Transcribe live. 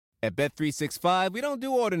At Bet365, we don't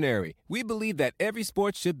do ordinary. We believe that every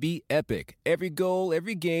sport should be epic. Every goal,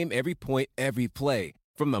 every game, every point, every play.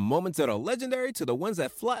 From the moments that are legendary to the ones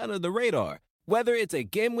that fly under the radar. Whether it's a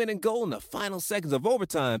game-winning goal in the final seconds of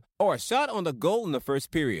overtime or a shot on the goal in the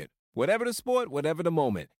first period. Whatever the sport, whatever the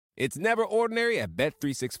moment. It's never ordinary at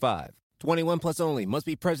Bet365. 21 plus only. Must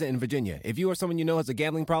be present in Virginia. If you or someone you know has a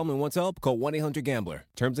gambling problem and wants help, call 1-800-GAMBLER.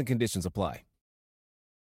 Terms and conditions apply.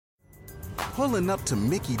 Pulling up to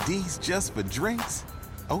Mickey D's just for drinks?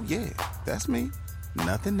 Oh yeah, that's me.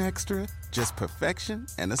 Nothing extra, just perfection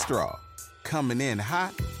and a straw. Coming in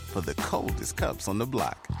hot for the coldest cups on the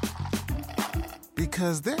block.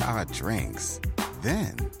 Because there are drinks.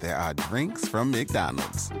 Then there are drinks from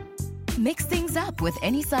McDonald's. Mix things up with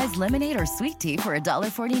any size lemonade or sweet tea for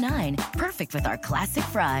 $1.49. Perfect with our classic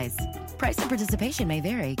fries. Price and participation may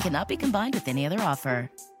vary. Cannot be combined with any other offer.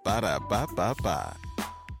 Ba-da-ba-ba-ba.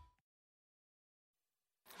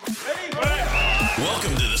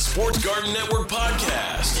 Welcome to the Sports Garden Network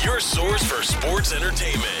podcast, your source for sports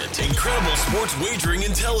entertainment, incredible sports wagering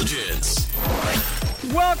intelligence.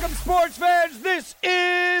 Welcome, sports fans. This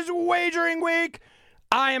is Wagering Week.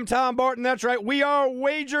 I am Tom Barton. That's right. We are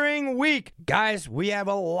Wagering Week. Guys, we have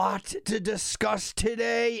a lot to discuss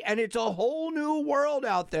today, and it's a whole new world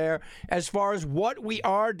out there as far as what we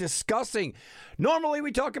are discussing. Normally,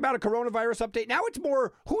 we talk about a coronavirus update. Now it's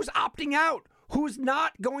more who's opting out. Who's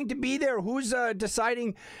not going to be there? Who's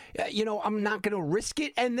deciding, I'm not going to risk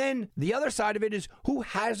it? And then the other side of it is who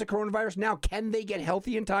has the coronavirus now? Can they get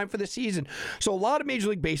healthy in time for the season? So a lot of Major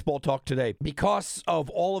League Baseball talk today because of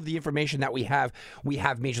all of the information that we have. We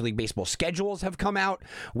have Major League Baseball schedules have come out.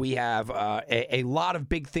 We have a lot of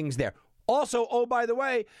big things there. Also, oh, by the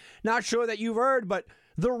way, not sure that you've heard, but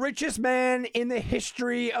the richest man in the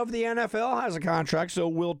history of the NFL has a contract, so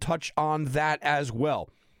we'll touch on that as well.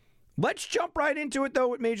 Let's jump right into it, though,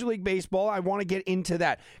 with Major League Baseball. I want to get into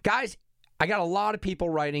that. Guys, I got a lot of people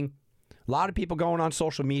writing, a lot of people going on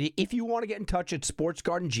social media. If you want to get in touch at Sports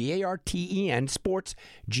Garden, Garten, Sports,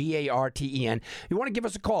 Garten. You want to give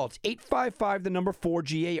us a call. It's 855, the number 4,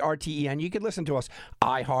 Garten. You can listen to us,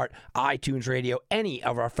 iHeart, iTunes Radio, any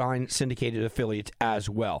of our fine syndicated affiliates as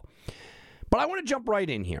well. But I want to jump right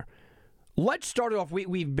in here. Let's start it off.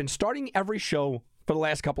 We've been starting every show for the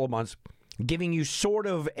last couple of months giving you sort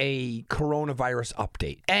of a coronavirus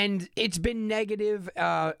update. And it's been negative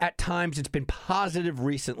at times. It's been positive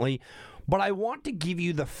recently. But I want to give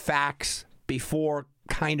you the facts before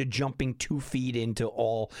kind of jumping 2 feet into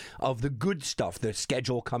all of the good stuff, the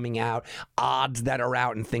schedule coming out, odds that are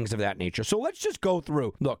out, and things of that nature. So let's just go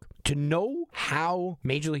through. Look, to know how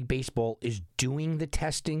Major League Baseball is doing the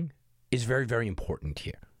testing is very, very important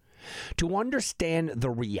here. To understand the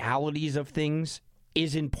realities of things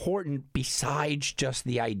is important besides just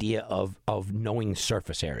the idea of knowing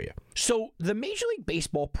surface area. So the Major League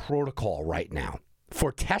Baseball protocol right now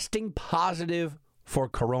for testing positive for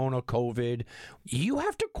corona COVID, you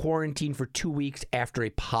have to quarantine for 2 weeks after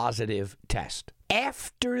a positive test.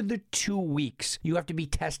 After the 2 weeks, you have to be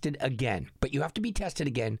tested again, but you have to be tested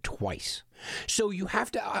again twice. So you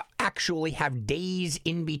have to actually have days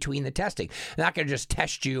in between the testing. They're not going to just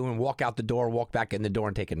test you and walk out the door, walk back in the door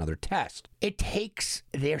and take another test. It takes,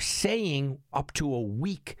 they're saying, up to a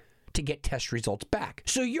week to get test results back.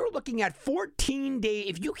 So you're looking at 14 days.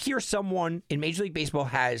 If you hear someone in Major League Baseball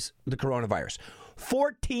has the coronavirus,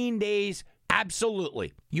 14 days,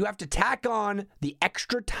 absolutely. You have to tack on the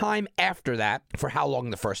extra time after that for how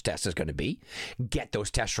long the first test is going to be. Get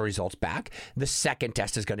those test results back. The second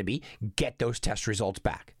test is going to be get those test results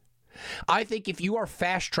back. I think if you are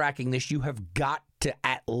fast tracking this, you have got to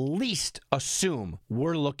at least assume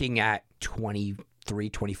we're looking at 23,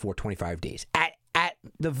 24, 25 days. At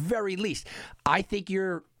the very least. I think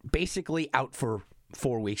you're basically out for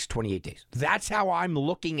 4 weeks, 28 days. That's how I'm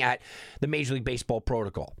looking at the Major League Baseball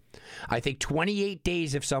protocol. I think 28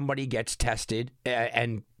 days if somebody gets tested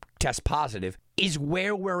and tests positive is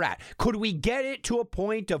where we're at. Could we get it to a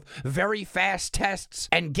point of very fast tests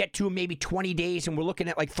and get to maybe 20 days and we're looking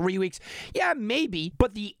at like 3 weeks? Yeah, maybe.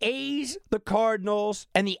 But the A's, the Cardinals,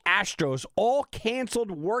 and the Astros all canceled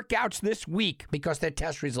workouts this week because their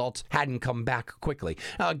test results hadn't come back quickly.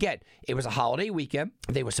 Now, again, it was a holiday weekend.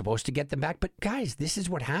 They were supposed to get them back. But guys, this is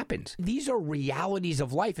what happens. These are realities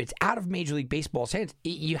of life. It's out of Major League Baseball's hands.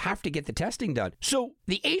 You have to get the testing done. So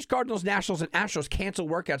the A's, Cardinals, Nationals, and Astros canceled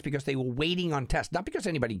workouts because they were waiting on tests. Not because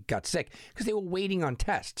anybody got sick, because they were waiting on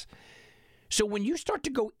tests. So when you start to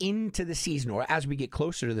go into the season, or as we get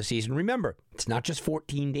closer to the season, remember, it's not just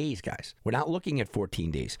 14 days, guys. We're not looking at 14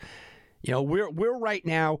 days. You know, we're right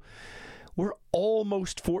now, we're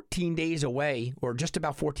almost 14 days away, or just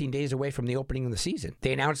about 14 days away from the opening of the season.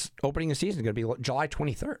 They announced opening the season is going to be July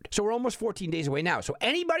 23rd. So we're almost 14 days away now. So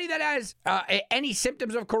anybody that has any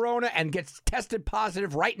symptoms of corona and gets tested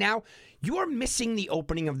positive right now, you're missing the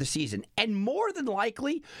opening of the season. And more than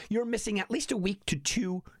likely, you're missing at least a week to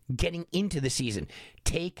two getting into the season.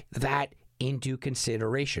 Take that into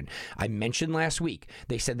consideration. I mentioned last week,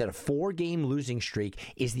 they said that a 4-game losing streak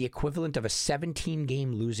is the equivalent of a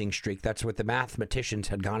 17-game losing streak. That's what the mathematicians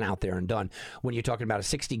had gone out there and done when you're talking about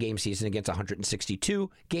a 60-game season against a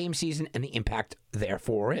 162-game season and the impact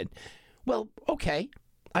therefore in. Well, okay,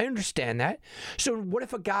 I understand that. So what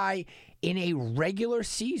if a guy in a regular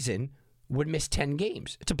season would miss 10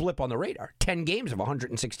 games? It's a blip on the radar. 10 games of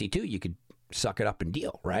 162, you could suck it up and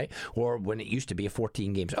deal, right? Or when it used to be a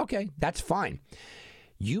 14 games. Okay, that's fine.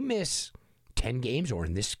 You miss 10 games, or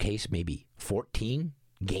in this case, maybe 14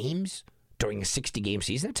 games during a 60-game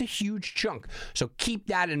season. That's a huge chunk. So keep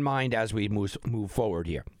that in mind as we move forward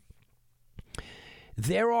here.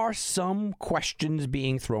 There are some questions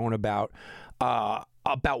being thrown about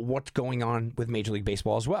what's going on with Major League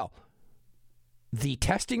Baseball as well. The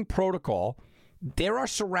testing protocol, there are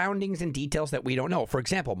surroundings and details that we don't know. For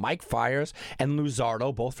example, Mike Fiers and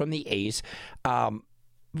Luzardo, both from the A's,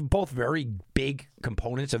 both very big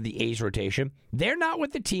components of the A's rotation. They're not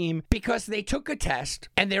with the team because they took a test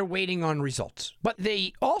and they're waiting on results. But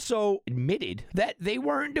they also admitted that they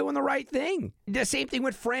weren't doing the right thing. The same thing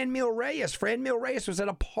with Franmil Reyes. Franmil Reyes was at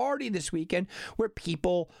a party this weekend where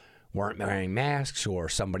people weren't wearing masks, or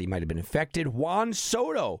somebody might have been infected. Juan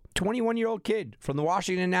Soto, 21-year-old kid from the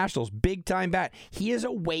Washington Nationals, big-time bat. He is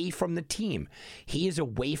away from the team. He is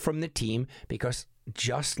away from the team because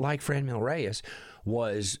just like Franmil Reyes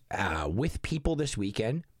was with people this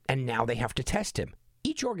weekend, and now they have to test him.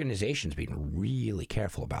 Each organization's being really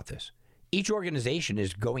careful about this. Each organization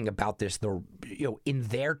is going about this in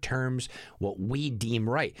their terms, what we deem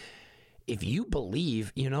right. If you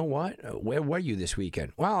believe, you know what? Where were you this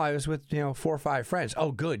weekend? Well, I was with 4 or 5 friends.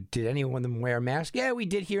 Oh, good. Did any of them wear a mask? Yeah, we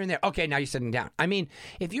did here and there. Okay, now you're sitting down. I mean,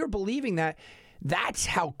 if you're believing that, that's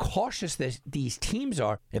how cautious these teams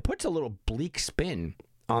are. It puts a little bleak spin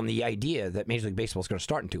on the idea that Major League Baseball is going to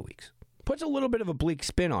start in 2 weeks. Puts a little bit of a bleak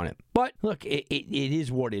spin on it. But look, it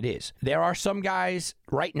is what it is. There are some guys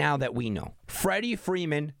right now that we know. Freddie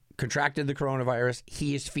Freeman contracted the coronavirus.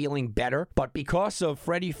 He is feeling better. But because of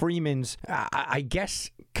Freddie Freeman's, I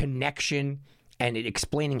guess, connection and it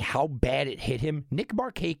explaining how bad it hit him, Nick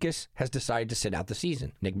Markakis has decided to sit out the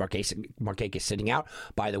season. Nick Markakis sitting out.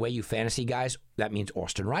 By the way, you fantasy guys, that means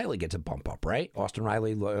Austin Riley gets a bump up, right? Austin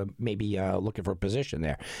Riley maybe looking for a position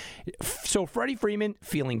there. So Freddie Freeman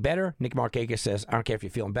feeling better. Nick Markakis says, I don't care if you're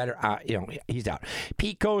feeling better. He's out.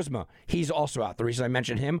 Pete Kozma, he's also out. The reason I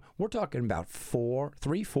mentioned him, we're talking about 4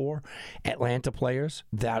 Atlanta players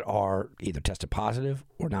that are either tested positive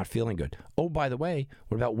or not feeling good. Oh, by the way,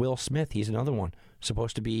 what about Will Smith? He's another one.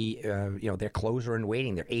 Supposed to be, their closer in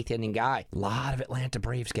waiting, their 8th inning guy. A lot of Atlanta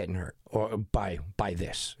Braves getting hurt or by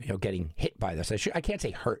this, getting hit by this. I can't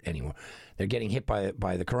say hurt anymore. They're getting hit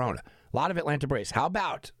by the corona. A lot of Atlanta Braves. How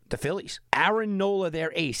about the Phillies? Aaron Nola,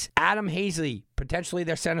 their ace. Adam Hazley, potentially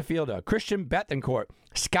their center fielder. Christian Bethancourt,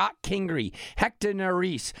 Scott Kingery, Hector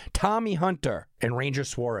Neris, Tommy Hunter, and Ranger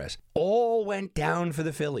Suarez all went down for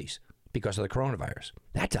the Phillies because of the coronavirus.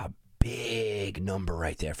 That's a big number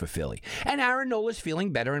right there for Philly. And Aaron Nola's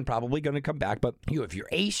feeling better and probably going to come back. But you have your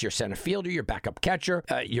ace, your center fielder, your backup catcher,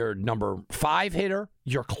 your number 5 hitter,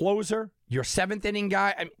 your closer, your 7th inning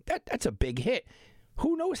guy. I mean, that's a big hit.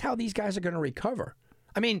 Who knows how these guys are going to recover?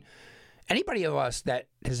 I mean, anybody of us that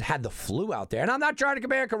has had the flu out there, and I'm not trying to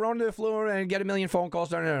compare corona to the flu and get a million phone calls.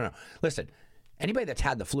 No. Listen, anybody that's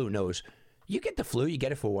had the flu knows you get the flu, you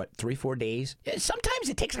get it for 3-4 days? Sometimes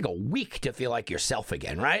it takes like a week to feel like yourself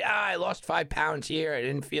again, right? I lost 5 pounds here. I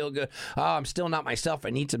didn't feel good. I'm still not myself. I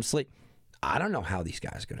need some sleep. I don't know how these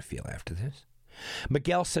guys are going to feel after this.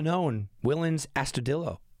 Miguel Sano, Willens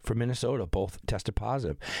Astudillo from Minnesota, both tested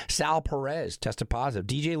positive. Sal Perez tested positive.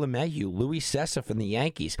 DJ LeMahieu, Luis Cessa from the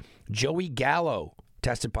Yankees. Joey Gallo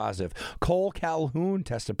tested positive. Cole Calhoun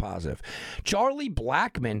tested positive. Charlie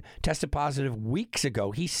Blackmon tested positive weeks ago.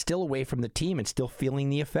 He's still away from the team and still feeling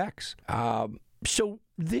the effects. So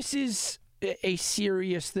this is a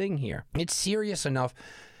serious thing here. It's serious enough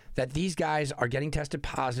that these guys are getting tested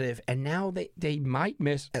positive, and now they might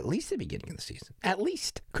miss at least the beginning of the season. At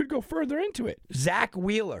least. Could go further into it. Zach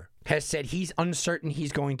Wheeler has said he's uncertain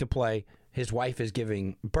he's going to play. His wife is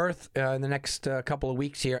giving birth in the next couple of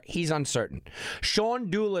weeks here. He's uncertain. Sean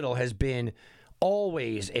Doolittle has been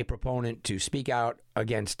always a proponent to speak out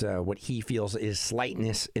against what he feels is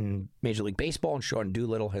slightness in Major League Baseball, and Sean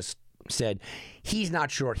Doolittle has said he's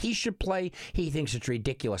not sure he should play. He thinks it's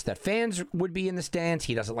ridiculous that fans would be in the stands.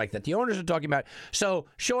 He doesn't like that the owners are talking about it. So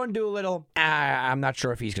Sean Doolittle, I'm not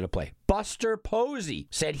sure if he's going to play. Buster Posey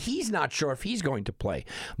said he's not sure if he's going to play.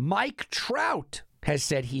 Mike Trout has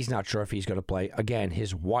said he's not sure if he's going to play. Again,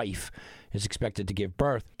 his wife is expected to give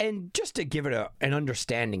birth. And just to give it an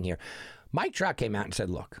understanding here, Mike Trout came out and said,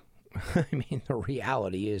 look, I mean, the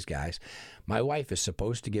reality is, guys, my wife is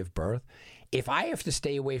supposed to give birth. If I have to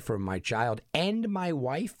stay away from my child and my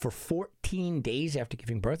wife for 14 days after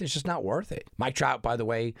giving birth, it's just not worth it. Mike Trout, by the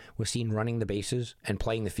way, was seen running the bases and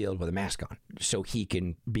playing the field with a mask on so he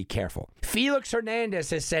can be careful. Felix Hernandez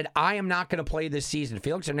has said, I am not going to play this season.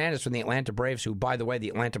 Felix Hernandez from the Atlanta Braves, who, by the way, the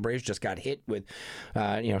Atlanta Braves just got hit with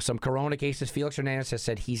some corona cases. Felix Hernandez has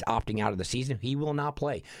said he's opting out of the season. He will not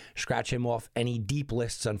play. Scratch him off any deep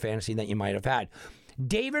lists on fantasy that you might have had.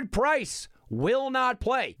 David Price will not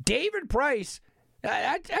play. David Price,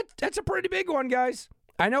 that's a pretty big one, guys.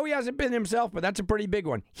 I know he hasn't been himself, but that's a pretty big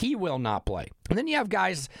one. He will not play. And then you have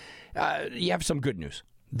guys, you have some good news.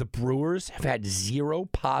 The Brewers have had 0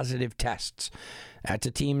 positive tests. That's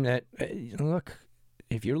a team that, look,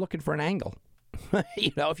 if you're looking for an angle,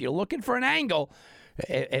 if you're looking for an angle,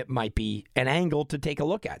 it might be an angle to take a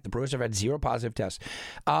look at. The Brewers have had 0 positive tests.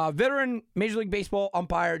 Veteran Major League Baseball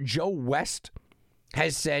umpire Joe West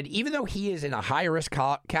has said, even though he is in a high-risk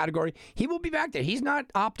category, he will be back there. He's not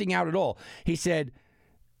opting out at all. He said,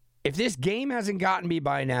 if this game hasn't gotten me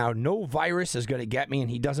by now, no virus is going to get me, and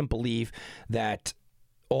he doesn't believe that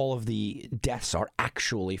all of the deaths are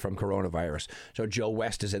actually from coronavirus. So Joe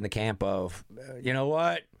West is in the camp of, you know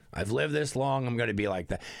what? I've lived this long. I'm going to be like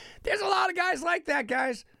that. There's a lot of guys like that,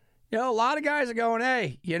 guys. A lot of guys are going,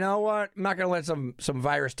 hey, you know what? I'm not going to let some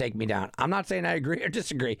virus take me down. I'm not saying I agree or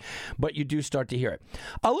disagree, but you do start to hear it.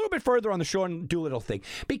 A little bit further on the Sean Doolittle thing,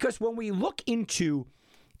 because when we look into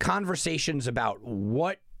conversations about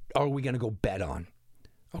what are we going to go bet on,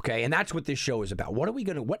 okay, and that's what this show is about.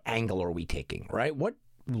 What angle are we taking, right? What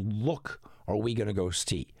look are we going to go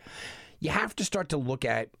see? You have to start to look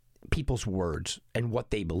at people's words and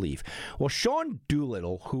what they believe. Well, Sean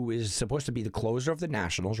Doolittle, who is supposed to be the closer of the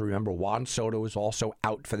Nationals, remember Juan Soto is also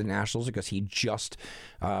out for the Nationals because he just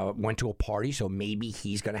went to a party, so maybe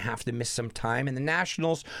he's going to have to miss some time. And the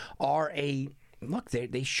Nationals are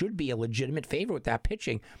they should be a legitimate favorite with that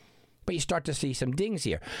pitching. But you start to see some dings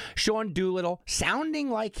here. Sean Doolittle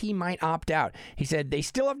sounding like he might opt out. He said, they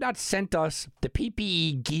still have not sent us the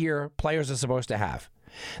PPE gear players are supposed to have.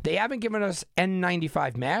 They haven't given us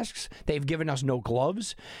N95 masks. They've given us no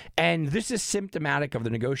gloves. And this is symptomatic of the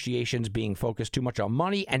negotiations being focused too much on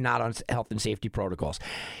money and not on health and safety protocols.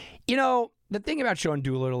 The thing about Sean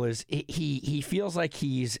Doolittle is he feels like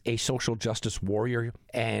he's a social justice warrior.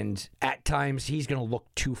 And at times he's going to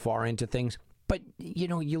look too far into things. But,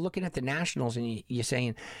 you're looking at the Nationals and you're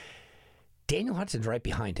saying, Daniel Hudson's right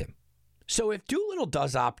behind him. So if Doolittle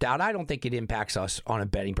does opt out, I don't think it impacts us on a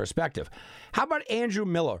betting perspective. How about Andrew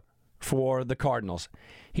Miller for the Cardinals?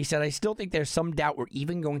 He said, I still think there's some doubt we're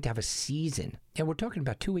even going to have a season. And we're talking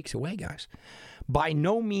about 2 weeks away, guys. By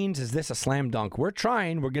no means is this a slam dunk. We're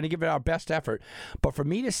trying. We're going to give it our best effort. But for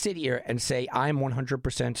me to sit here and say I'm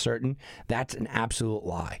 100% certain, that's an absolute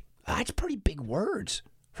lie. That's pretty big words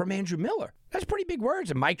from Andrew Miller. That's pretty big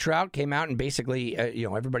words. And Mike Trout came out and basically,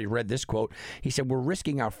 everybody read this quote. He said, we're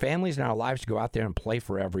risking our families and our lives to go out there and play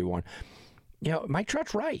for everyone. Mike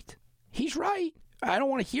Trout's right. He's right. I don't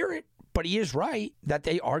want to hear it, but he is right that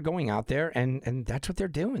they are going out there and that's what they're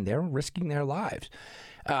doing. They're risking their lives.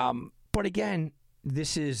 But again,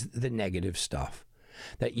 this is the negative stuff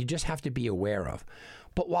that you just have to be aware of.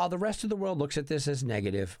 But while the rest of the world looks at this as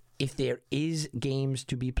negative, if there is games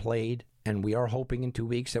to be played, and we are hoping in 2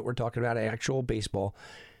 weeks that we're talking about actual baseball,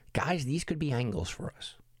 guys, these could be angles for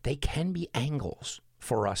us. They can be angles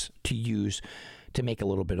for us to use to make a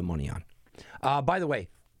little bit of money on. By the way,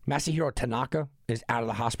 Masahiro Tanaka is out of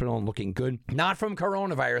the hospital and looking good. Not from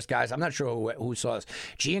coronavirus, guys. I'm not sure who saw this.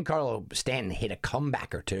 Giancarlo Stanton hit a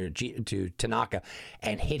comebacker to Tanaka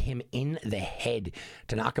and hit him in the head.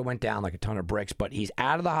 Tanaka went down like a ton of bricks, but he's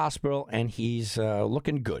out of the hospital and he's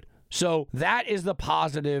looking good. So that is the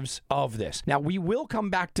positives of this. Now, we will come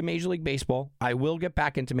back to Major League Baseball. I will get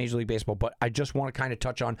back into Major League Baseball, but I just want to kind of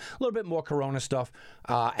touch on a little bit more Corona stuff,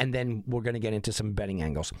 and then we're going to get into some betting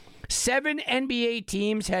angles. 7 NBA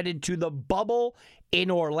teams headed to the bubble in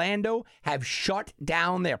Orlando have shut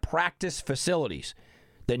down their practice facilities.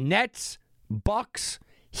 The Nets, Bucks,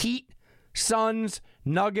 Heat, Suns,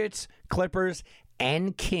 Nuggets, Clippers,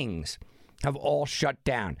 and Kings have all shut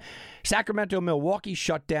down. Sacramento, Milwaukee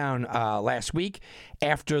shut down last week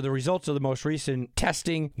after the results of the most recent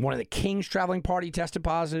testing. One of the Kings traveling party tested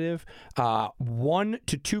positive. 1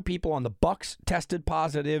 to 2 people on the Bucks tested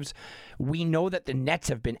positives. We know that the Nets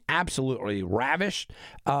have been absolutely ravished.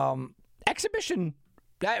 Exhibition,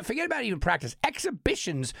 forget about even practice.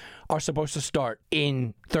 Exhibitions are supposed to start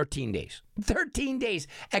in 13 days. 13 days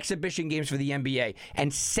exhibition games for the NBA,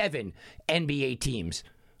 and 7 NBA teams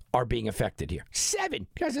are being affected here. 7.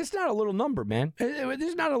 Guys, it's not a little number, man. This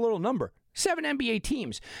is not a little number. 7 NBA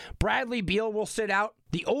teams. Bradley Beal will sit out.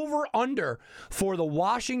 The over-under for the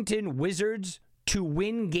Washington Wizards to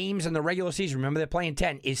win games in the regular season, remember they're playing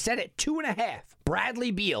 10, is set at 2.5. Bradley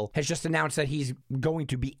Beal has just announced that he's going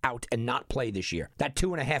to be out and not play this year. That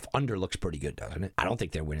 2.5 under looks pretty good, doesn't it? I don't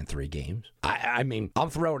think they're winning 3 games. I mean, I'm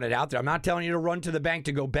throwing it out there. I'm not telling you to run to the bank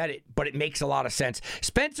to go bet it, but it makes a lot of sense.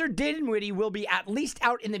 Spencer Dinwiddie will be at least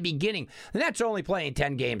out in the beginning. The Nets are only playing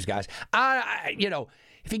 10 games, guys.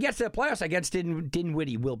 If he gets to the playoffs, I guess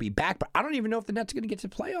Dinwiddie will be back, but I don't even know if the Nets are going to get to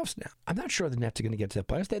the playoffs now. I'm not sure the Nets are going to get to the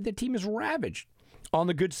playoffs. Their team is ravaged. On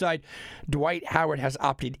the good side, Dwight Howard has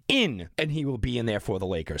opted in, and he will be in there for the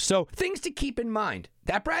Lakers. So things to keep in mind.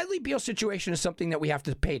 That Bradley Beal situation is something that we have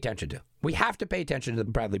to pay attention to. We have to pay attention to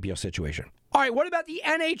the Bradley Beal situation. All right, what about the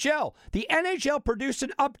NHL? The NHL produced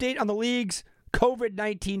an update on the league's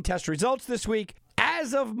COVID-19 test results this week.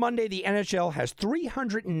 As of Monday, the NHL has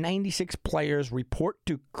 396 players report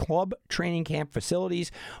to club training camp facilities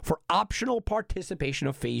for optional participation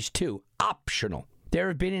of Phase 2. Optional. There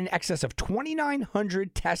have been in excess of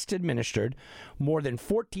 2,900 tests administered, more than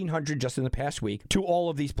 1,400 just in the past week, to all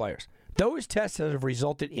of these players. Those tests have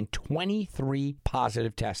resulted in 23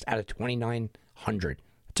 positive tests out of 2,900.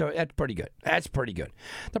 So that's pretty good. That's pretty good.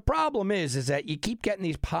 The problem is that you keep getting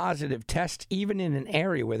these positive tests even in an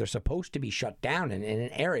area where they're supposed to be shut down and in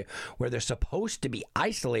an area where they're supposed to be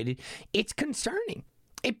isolated. It's concerning.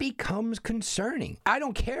 It becomes concerning. I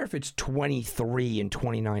don't care if it's 23 and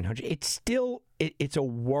 2,900. It's still, it's a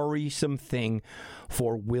worrisome thing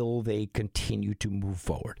for will they continue to move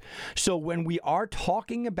forward. So when we are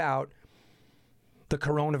talking about the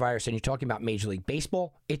coronavirus and you're talking about Major League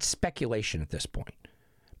Baseball, it's speculation at this point.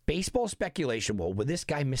 Baseball speculation, well, will this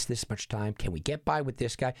guy miss this much time? Can we get by with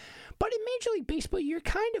this guy? But in Major League Baseball, you're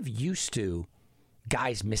kind of used to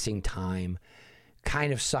guys missing time,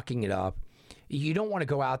 kind of sucking it up. You don't want to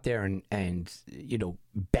go out there and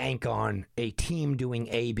bank on a team doing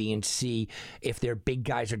A, B, and C if their big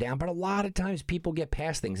guys are down. But a lot of times people get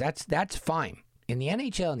past things. That's fine. In the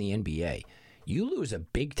NHL and the NBA, you lose a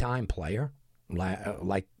big-time player,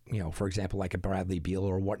 like for example, like a Bradley Beal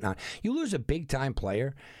or whatnot. You lose a big-time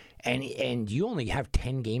player, and you only have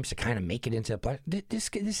 10 games to kind of make it into the play. This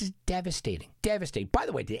is devastating. Devastating. By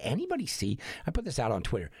the way, did anybody see, I put this out on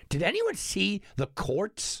Twitter, did anyone see the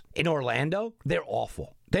courts in Orlando? They're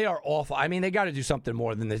awful. They are awful. I mean, they got to do something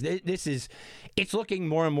more than this. It's looking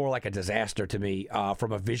more and more like a disaster to me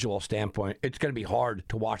from a visual standpoint. It's going to be hard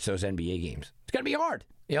to watch those NBA games. It's going to be hard.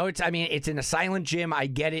 It's in a silent gym. I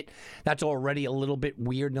get it. That's already a little bit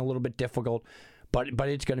weird and a little bit difficult, but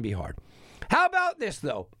it's going to be hard. How about this,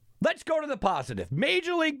 though? Let's go to the positive.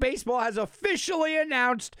 Major League Baseball has officially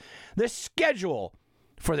announced the schedule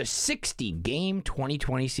for the 60-game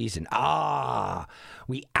 2020 season.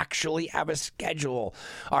 We actually have a schedule.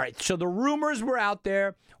 All right, so the rumors were out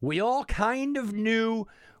there. We all kind of knew.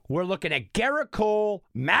 We're looking at Gerrit Cole,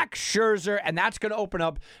 Max Scherzer, and that's going to open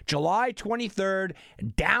up July 23rd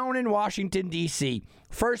down in Washington, D.C.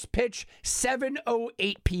 First pitch,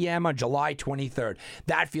 7:08 p.m. on July 23rd.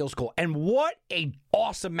 That feels cool. And what a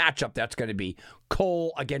awesome matchup that's going to be.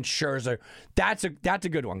 Cole against Scherzer. That's a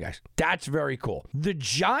good one, guys. That's very cool. The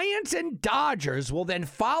Giants and Dodgers will then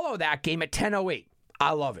follow that game at 10:08.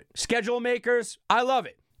 I love it. Schedule makers, I love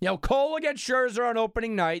it. Cole against Scherzer on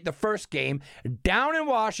opening night, the first game, down in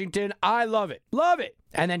Washington. I love it. Love it.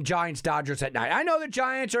 And then Giants-Dodgers at night. I know the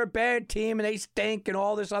Giants are a bad team and they stink and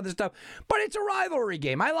all this other stuff, but it's a rivalry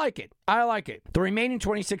game. I like it. The remaining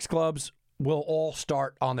 26 clubs will all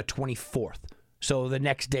start on the 24th. So the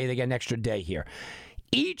next day, they get an extra day here.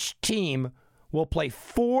 Each team will play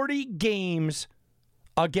 40 games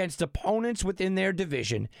against opponents within their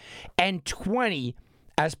division and 20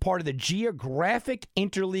 as part of the geographic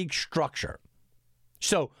interleague structure.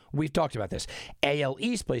 So we've talked about this. AL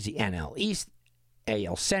East plays the NL East.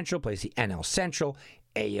 AL Central plays the NL Central.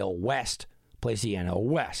 AL West plays the NL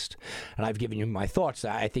West. And I've given you my thoughts.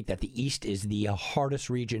 I think that the East is the hardest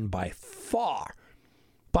region by far.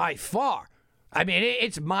 By far. I mean,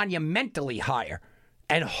 it's monumentally higher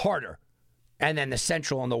and harder. And then the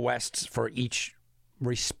Central and the West for each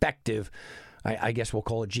respective I guess we'll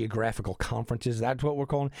call it geographical conferences. That's what we're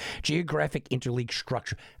calling it. Geographic interleague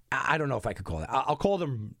structure. I don't know if I could call it. I'll call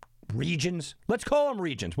them regions. Let's call them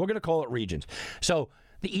regions. We're going to call it regions. So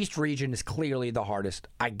the East region is clearly the hardest.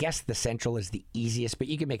 I guess the Central is the easiest, but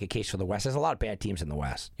you can make a case for the West. There's a lot of bad teams in the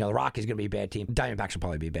West. The Rockies going to be a bad team. Diamondbacks will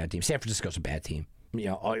probably be a bad team. San Francisco's a bad team.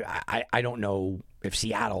 I don't know if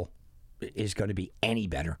Seattle is going to be any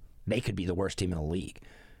better. They could be the worst team in the league.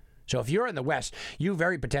 So if you're in the West, you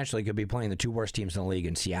very potentially could be playing the two worst teams in the league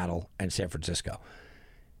in Seattle and San Francisco.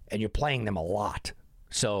 And you're playing them a lot.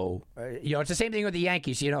 So, it's the same thing with the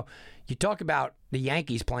Yankees. You talk about the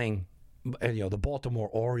Yankees playing, the Baltimore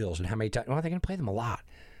Orioles and how many times. Well, they're going to play them a lot.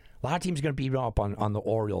 A lot of teams are going to beat up on the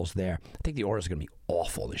Orioles there. I think the Orioles are going to be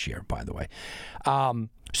awful this year, by the way.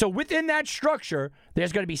 So within that structure,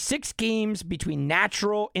 there's going to be 6 games between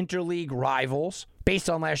natural interleague rivals based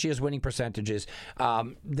on last year's winning percentages.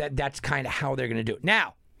 That's kind of how they're going to do it.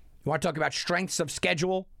 Now, you want to talk about strengths of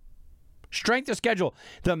schedule? Strength of schedule.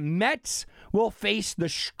 The Mets will face the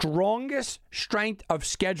strongest strength of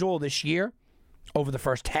schedule this year over the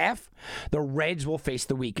first half. The Reds will face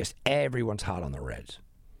the weakest. Everyone's hot on the Reds.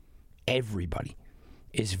 Everybody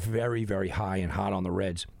is very, very high and hot on the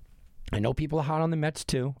Reds. I know people are hot on the Mets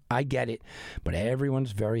too. I get it. But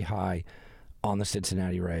everyone's very high on the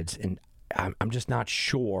Cincinnati Reds. And I'm just not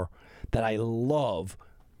sure that I love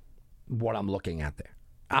what I'm looking at there.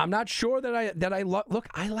 I'm not sure that I love. Look,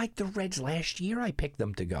 I liked the Reds last year. I picked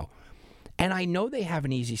them to go. And I know they have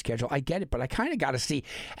an easy schedule. I get it. But I kind of got to see.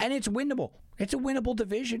 And it's winnable. It's a winnable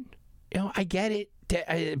division. I get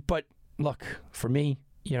it. But look, for me,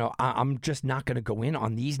 I'm just not going to go in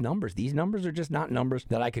on these numbers. These numbers are just not numbers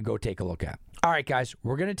that I could go take a look at. All right, guys,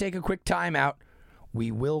 we're going to take a quick timeout. We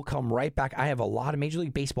will come right back. I have a lot of Major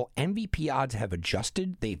League Baseball MVP odds have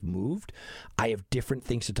adjusted. They've moved. I have different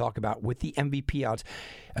things to talk about with the MVP odds,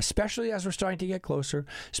 especially as we're starting to get closer,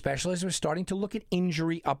 especially as we're starting to look at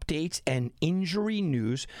injury updates and injury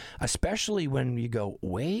news, especially when you go,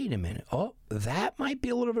 wait a minute, that might be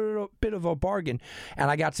a little bit of a bargain. And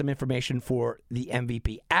I got some information for the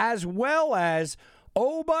MVP, as well as,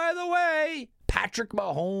 by the way, Patrick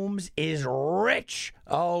Mahomes is rich.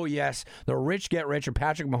 Oh, yes. The rich get richer.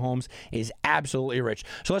 Patrick Mahomes is absolutely rich.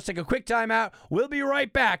 So let's take a quick time out. We'll be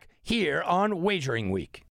right back here on Wagering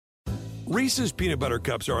Week. Reese's Peanut Butter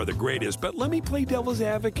Cups are the greatest, but let me play devil's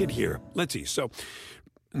advocate here. Let's see. So,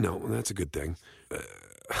 no, that's a good thing.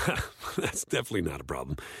 That's definitely not a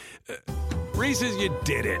problem. Reese's, you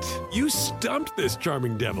did it. You stumped this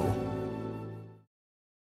charming devil.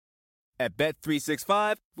 At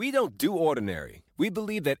Bet365, we don't do ordinary. We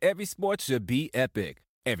believe that every sport should be epic.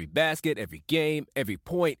 Every basket, every game, every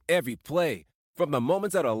point, every play. From the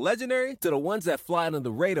moments that are legendary to the ones that fly under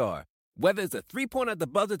the radar. Whether it's a three-pointer at the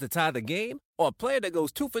buzzer to tie the game or a player that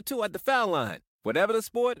goes 2 for 2 at the foul line. Whatever the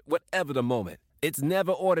sport, whatever the moment. It's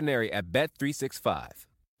never ordinary at Bet365.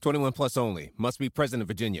 21 plus only. Must be present in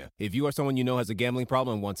Virginia. If you or someone you know has a gambling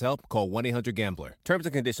problem and wants help, call 1-800-GAMBLER. Terms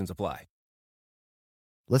and conditions apply.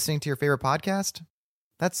 Listening to your favorite podcast?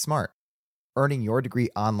 That's smart. Earning your degree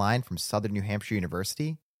online from Southern New Hampshire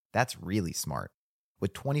University? That's really smart.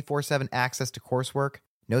 With 24/7 access to coursework,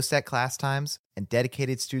 no set class times, and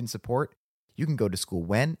dedicated student support, you can go to school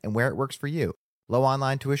when and where it works for you. Low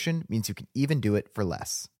online tuition means you can even do it for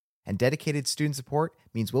less. And dedicated student support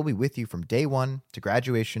means we'll be with you from day one to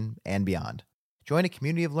graduation and beyond. Join a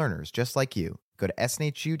community of learners just like you. Go to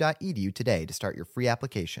snhu.edu today to start your free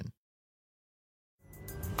application.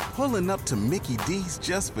 Pulling up to Mickey D's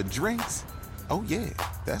just for drinks? Oh yeah,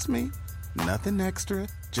 that's me. Nothing extra,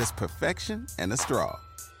 just perfection and a straw.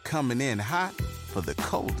 Coming in hot for the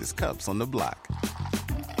coldest cups on the block.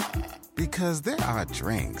 Because there are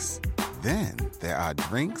drinks. Then there are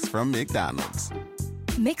drinks from McDonald's.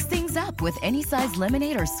 Mix things up with any size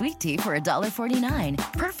lemonade or sweet tea for $1.49.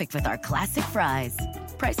 Perfect with our classic fries.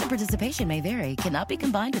 Price and participation may vary. Cannot be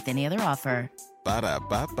combined with any other offer.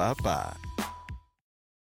 Ba-da-ba-ba-ba.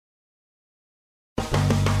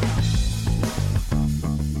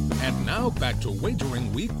 And now back to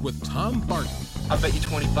Wagering Week with Tom Barton. I'll bet you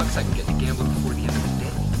 $20 I can get to gambling before the end of the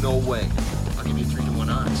day. No way. I'll give you 3-1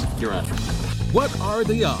 odds. You're on. What are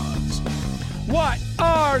the odds? What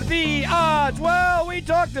are the odds? Well, we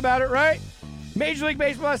talked about it, right? Major League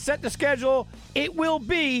Baseball has set the schedule. It will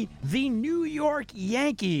be the New York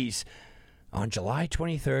Yankees on July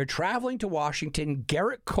 23rd, traveling to Washington.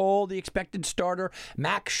 Gerrit Cole, the expected starter.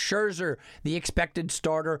 Max Scherzer, the expected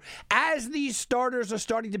starter. As these starters are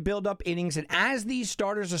starting to build up innings and as these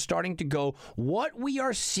starters are starting to go, what we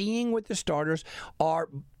are seeing with the starters are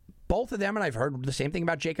both of them, and I've heard the same thing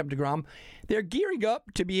about Jacob deGrom, they're gearing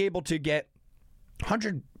up to be able to get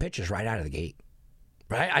 100 pitches right out of the gate.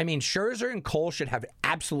 Right? I mean, Scherzer and Cole should have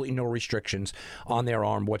absolutely no restrictions on their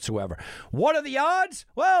arm whatsoever. What are the odds?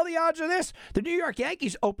 Well, the odds are this. The New York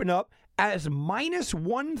Yankees open up as minus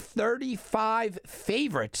 135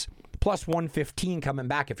 favorites, plus 115 coming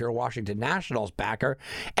back if you're a Washington Nationals backer.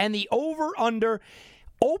 And the over-under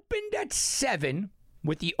opened at 7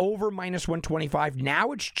 with the over minus 125.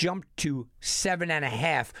 Now it's jumped to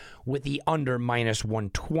 7.5 with the under minus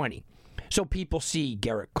 120. So people see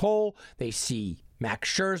Garrett Cole, they see Max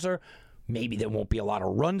Scherzer. Maybe there won't be a lot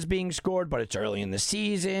of runs being scored, but it's early in the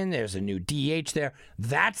season. There's a new DH there.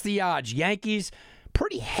 That's the odds. Yankees,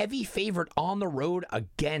 pretty heavy favorite on the road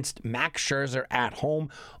against Max Scherzer at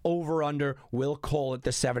home. Over-under, Will Cole at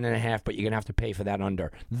the 7.5, but you're going to have to pay for that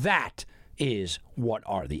under. That is what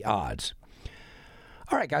are the odds.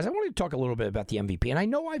 All right, guys, I want to talk a little bit about the MVP. And I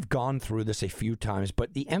know I've gone through this a few times,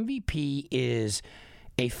 but the MVP is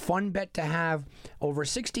a fun bet to have. Over a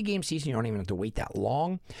 60-game season, you don't even have to wait that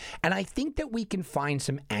long. And I think that we can find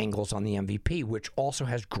some angles on the MVP, which also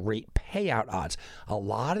has great payout odds. A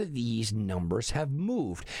lot of these numbers have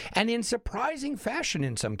moved, and in surprising fashion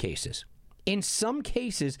in some cases. In some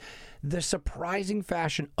cases, the surprising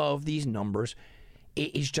fashion of these numbers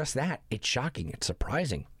is just that. It's shocking. It's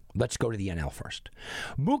surprising. Let's go to the NL first.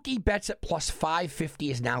 Mookie Betts at plus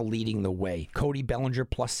 550 is now leading the way. Cody Bellinger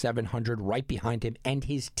plus 700 right behind him, and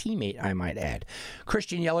his teammate, I might add.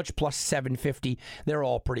 Christian Yelich plus 750. They're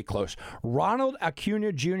all pretty close. Ronald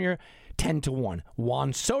Acuna Jr., 10-1.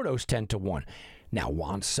 Juan Soto's 10-1. Now,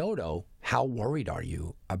 Juan Soto, how worried are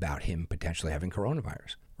you about him potentially having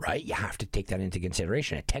coronavirus? Right? You have to take that into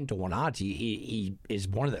consideration. At 10-1 odds, he is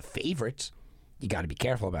one of the favorites. You got to be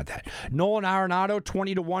careful about that. Nolan Arenado,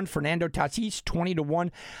 20-1. Fernando Tatis, 20-1.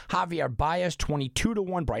 Javier Baez,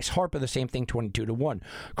 22-1. Bryce Harper, the same thing, 22-1.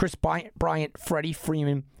 Chris Bryant, Freddie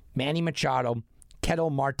Freeman, Manny Machado, Ketel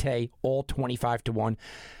Marte, all 25-1.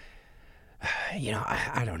 You know,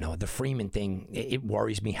 I don't know. The Freeman thing, it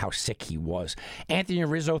worries me how sick he was. Anthony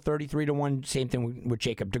Rizzo, 33-1. Same thing with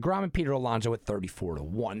Jacob deGrom and Peter Alonso at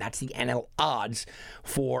 34-1. That's the NL odds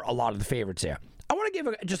for a lot of the favorites there. I want to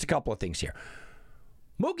give just a couple of things here.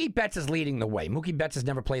 Mookie Betts is leading the way. Mookie Betts has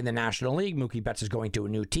never played in the National League. Mookie Betts is going to a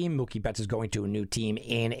new team. Mookie Betts is going to a new team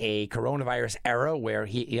in a coronavirus era where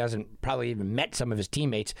he hasn't probably even met some of his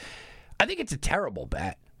teammates. I think it's a terrible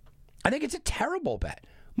bet.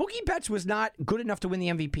 Mookie Betts was not good enough to win the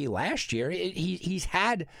MVP last year. He's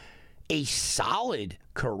had a solid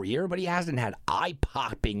career, but he hasn't had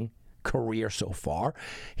eye-popping career so far.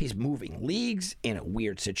 He's moving leagues in a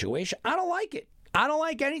weird situation. I don't like it. I don't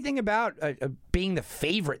like anything about being the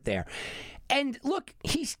favorite there. And look,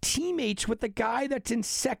 he's teammates with the guy that's in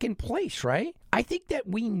second place, right? I think that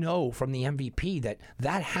we know from the MVP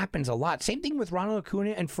that happens a lot. Same thing with Ronald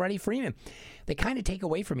Acuna and Freddie Freeman. They kind of take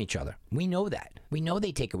away from each other. We know that. We know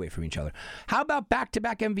they take away from each other. How about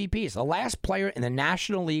back-to-back MVPs? The last player in the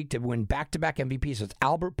National League to win back-to-back MVPs was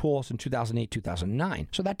Albert Pujols in 2008-2009.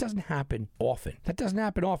 So that doesn't happen often.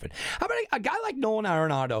 How about a guy like Nolan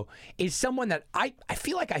Arenado is someone that I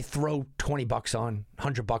feel like I throw $20 on,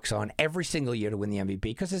 $100 on every single year to win the MVP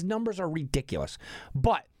because his numbers are ridiculous.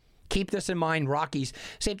 But keep this in mind, Rockies,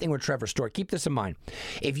 same thing with Trevor Story. Keep this in mind.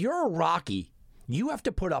 If you're a Rocky, you have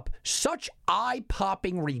to put up such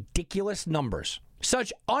eye-popping, ridiculous numbers,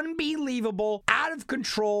 such unbelievable,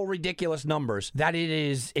 out-of-control, ridiculous numbers that it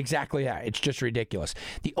is exactly that. It's just ridiculous.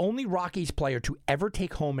 The only Rockies player to ever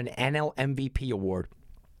take home an NL MVP award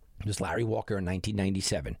was Larry Walker in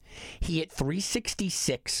 1997. He hit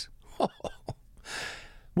 .366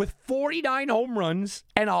 with 49 home runs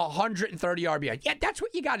and 130 RBI. Yeah, that's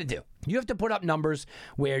what you got to do. You have to put up numbers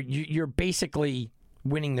where you're basically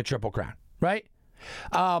winning the Triple Crown, right?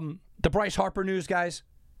 The Bryce Harper news, guys.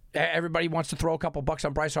 Everybody wants to throw a couple bucks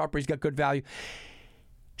on Bryce Harper. He's got good value.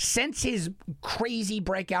 Since his crazy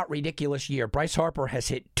breakout, ridiculous year, Bryce Harper has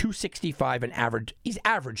hit .265 and average. He's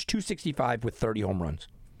averaged .265 with 30 home runs.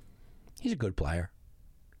 He's a good player.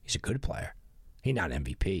 He's not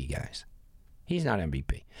MVP, guys. He's not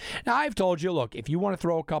MVP. Now, I've told you, look, if you want to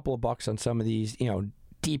throw a couple of bucks on some of these,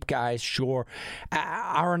 deep guys, sure.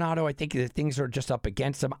 Arenado, I think that things are just up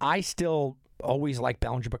against him. I still always like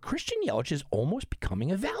Bellinger, but Christian Yelich is almost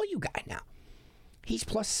becoming a value guy now. He's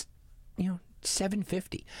plus,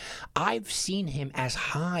 750. I've seen him as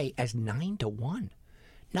high as 9-1.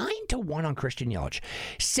 9-1 on Christian Yelich.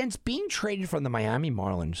 Since being traded from the Miami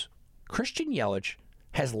Marlins, Christian Yelich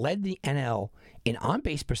has led the NL in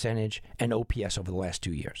on-base percentage and OPS over the last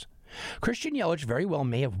 2 years. Christian Yelich very well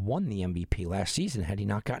may have won the MVP last season had he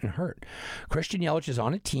not gotten hurt. Christian Yelich is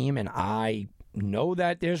on a team, and I know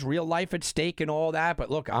that there's real life at stake and all that. But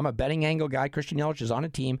look, I'm a betting angle guy. Christian Yelich is on a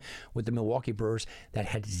team with the Milwaukee Brewers that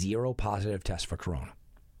had 0 positive tests for corona.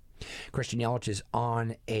 Christian Yelich is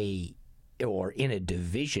in a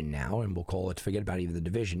division now, and we'll call it, forget about even the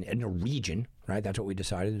division, in a region, right? That's what we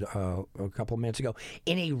decided a couple of minutes ago.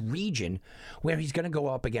 In a region where he's going to go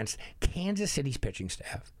up against Kansas City's pitching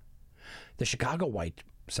staff, the Chicago White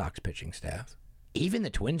Sox pitching staff, even the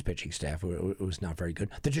Twins pitching staff was not very good,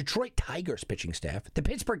 the Detroit Tigers pitching staff, the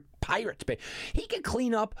Pittsburgh Pirates. He can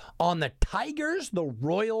clean up on the Tigers, the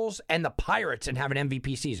Royals, and the Pirates and have an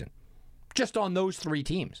MVP season. Just on those 3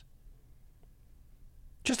 teams.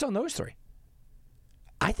 Just on those 3.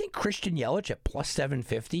 I think Christian Yelich at plus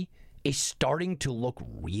 750 is starting to look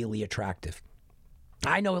really attractive.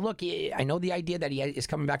 I know the idea that he is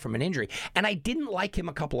coming back from an injury, and I didn't like him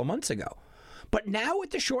a couple of months ago. But now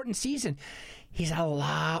with the shortened season, he's had a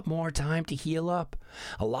lot more time to heal up,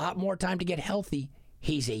 a lot more time to get healthy.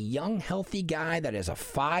 He's a young, healthy guy that is a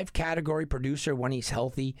 5-category producer when he's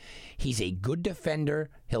healthy. He's a good defender.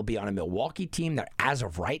 He'll be on a Milwaukee team that, as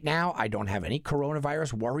of right now, I don't have any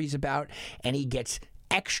coronavirus worries about, and he gets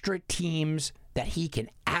extra teams that he can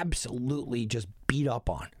absolutely just beat up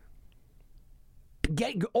on.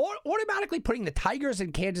 Automatically putting the Tigers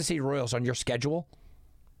and Kansas City Royals on your schedule,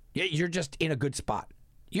 you're just in a good spot.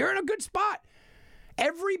 You're in a good spot.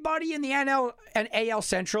 Everybody in the NL and AL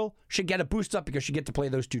Central should get a boost up because you get to play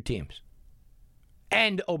those 2 teams.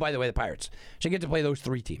 And, oh, by the way, the Pirates should get to play those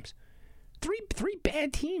 3 teams. Three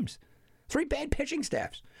bad teams. 3 bad pitching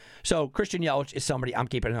staffs. So Christian Yelich is somebody I'm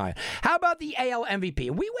keeping an eye on. How about the AL MVP?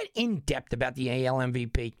 We went in depth about the AL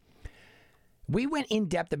MVP. We went in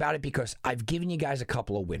depth about it because I've given you guys a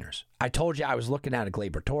couple of winners. I told you I was looking at a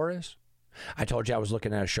Gleyber Torres. I told you I was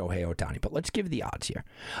looking at a Shohei Ohtani. But let's give the odds here.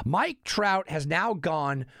 Mike Trout has now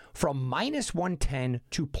gone from minus 110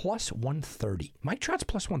 to plus 130. Mike Trout's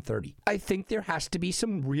plus 130. I think there has to be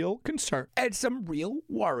some real concern and some real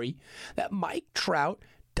worry that Mike Trout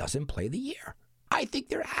doesn't play the year. I think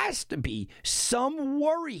there has to be some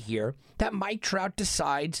worry here that Mike Trout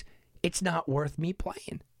decides it's not worth me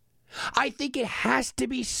playing. I think it has to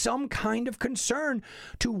be some kind of concern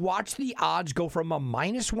to watch the odds go from a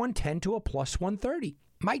minus 110 to a plus 130.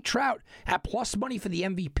 Mike Trout at plus money for the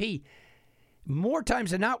MVP. More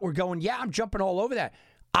times than not, we're going, yeah, I'm jumping all over that.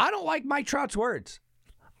 I don't like Mike Trout's words.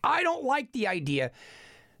 I don't like the idea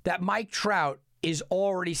that Mike Trout is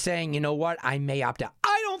already saying, you know what, I may opt out.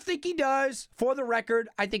 I don't think he does. For the record,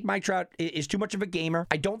 I think Mike Trout is too much of a gamer.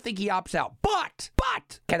 I don't think he opts out. But,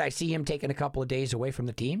 can I see him taking a couple of days away from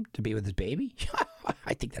the team to be with his baby?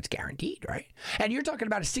 I think that's guaranteed, right? And you're talking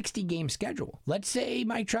about a 60-game schedule. Let's say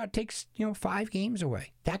Mike Trout takes, 5 games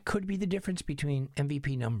away. That could be the difference between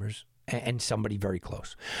MVP numbers and somebody very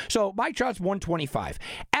close. So Mike Trout's 125.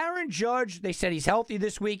 Aaron Judge, they said he's healthy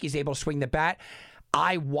this week. He's able to swing the bat.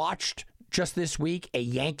 I watched just this week a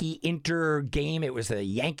Yankee Inter game. It was the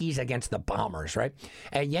Yankees against the Bombers, right?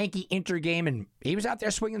 A Yankee Inter game, and he was out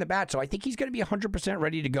there swinging the bat. So I think he's going to be 100%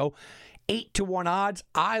 ready to go. 8-1 odds.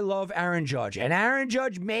 I love Aaron Judge. And Aaron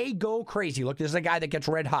Judge may go crazy. Look, this is a guy that gets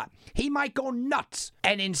red hot. He might go nuts.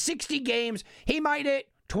 And in 60 games, he might hit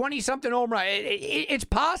 20-something home run. It's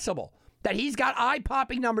possible that he's got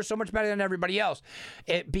eye-popping numbers so much better than everybody else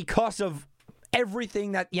because of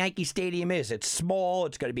everything that Yankee Stadium is. It's small.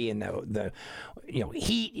 It's going to be in the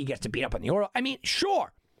heat. He gets to beat up on the Orioles. I mean,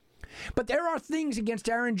 sure. But there are things against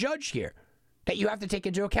Aaron Judge here that you have to take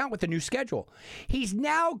into account with the new schedule. He's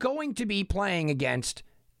now going to be playing against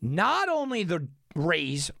not only the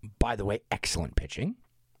Rays, by the way, excellent pitching.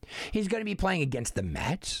 He's going to be playing against the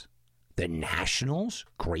Mets, the Nationals,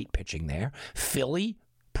 great pitching there. Philly,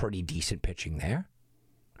 pretty decent pitching there.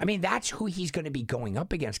 I mean, that's who he's going to be going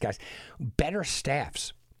up against, guys. Better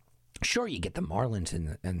staffs. Sure, you get the Marlins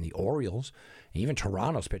and the Orioles. Even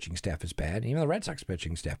Toronto's pitching staff is bad. Even the Red Sox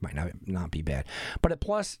pitching staff might not be bad. But at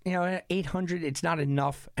plus, 800, it's not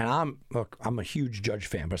enough. And I'm a huge Judge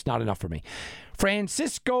fan, but it's not enough for me.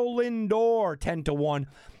 Francisco Lindor, 10-1.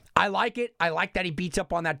 I like it. I like that he beats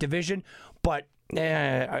up on that division, but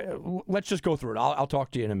let's just go through it. I'll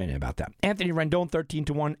talk to you in a minute about that. Anthony Rendon,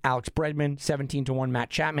 13-1. Alex Bregman, 17-1. Matt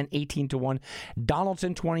Chapman, 18-1.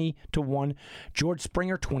 Donaldson, 20-1. George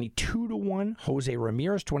Springer, 22-1. Jose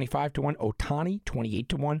Ramirez, 25-1. Ohtani,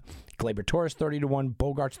 28-1. Gleyber Torres, 30-1.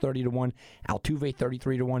 Bogarts, 30-1. Altuve,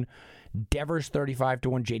 33-1. Devers, 35-1.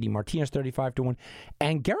 JD Martinez, 35-1.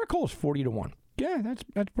 And Garrett Cole is 40-1. Yeah,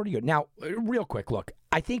 that's pretty good. Now, real quick, look,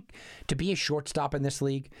 I think to be a shortstop in this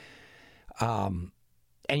league, and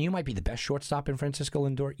you might be the best shortstop in Francisco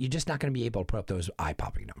Lindor, you're just not going to be able to put up those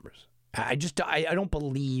eye-popping numbers. I don't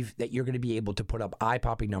believe that you're going to be able to put up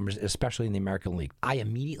eye-popping numbers, especially in the American League. I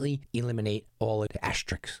immediately eliminate all of the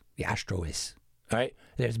asterisks, the asterisks. All right?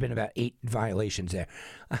 There's been about 8 violations there.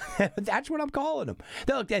 That's what I'm calling them.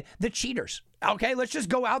 Look, the cheaters. Okay, let's just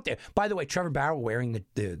go out there. By the way, Trevor Bauer wearing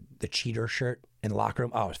the cheater shirt in the locker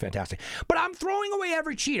room. Oh, it's fantastic. But I'm throwing away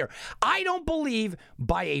every cheater. I don't believe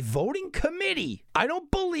by a voting committee.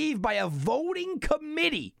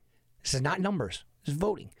 This is not numbers. This is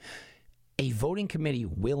voting. A voting committee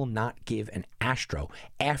will not give an Astro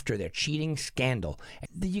after their cheating scandal.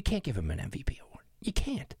 You can't give him an MVP award. You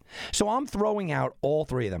can't. So I'm throwing out all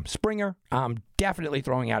 3 of them. Springer, I'm definitely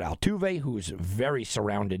throwing out Altuve, who's very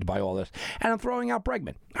surrounded by all this. And I'm throwing out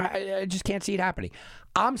Bregman. I just can't see it happening.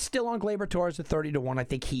 I'm still on Gleyber Torres at 30-1. I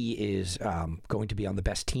think he is going to be on the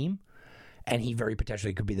best team. And he very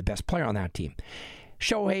potentially could be the best player on that team.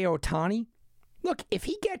 Shohei Ohtani, look, if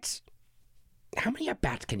he gets... How many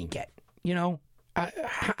at-bats can he get? You know,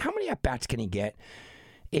 how many at-bats can he get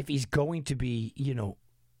if he's going to be,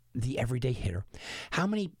 the everyday hitter? How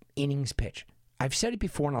many innings pitched? I've said it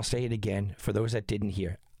before and I'll say it again for those that didn't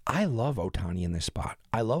hear. I love Ohtani in this spot.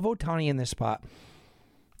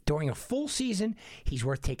 During a full season, he's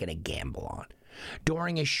worth taking a gamble on.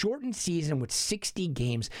 During a shortened season with 60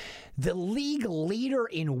 games, the league leader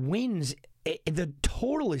in wins, the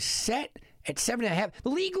total is set at 7.5. The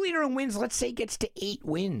league leader in wins, let's say, gets to 8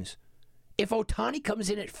 wins. If Ohtani comes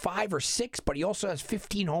in at 5 or 6, but he also has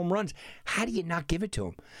 15 home runs, how do you not give it to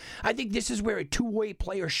him? I think this is where a two-way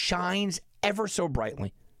player shines ever so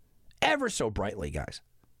brightly. Ever so brightly, guys.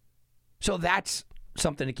 So that's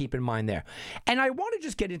something to keep in mind there. And I want to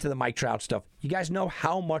just get into the Mike Trout stuff. You guys know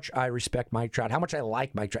how much I respect Mike Trout, how much I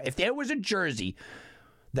like Mike Trout. If there was a jersey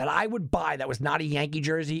that I would buy that was not a Yankee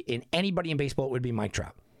jersey in anybody in baseball, it would be Mike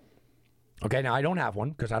Trout. Okay, now I don't have one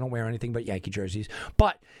because I don't wear anything but Yankee jerseys.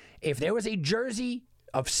 But if there was a jersey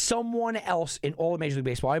of someone else in all of Major League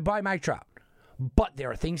Baseball, I'd buy Mike Trout. But there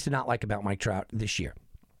are things to not like about Mike Trout this year.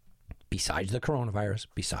 Besides the coronavirus,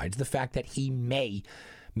 besides the fact that he may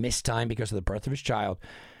miss time because of the birth of his child,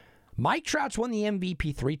 Mike Trout's won the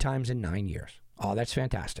MVP 3 times in 9 years. Oh, that's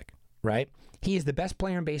fantastic, right? He is the best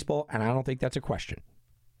player in baseball, and I don't think that's a question.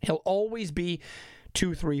 He'll always be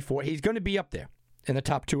 2, 3, 4. He's going to be up there in the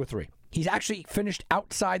top 2 or 3. He's actually finished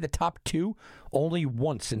outside the top 2 only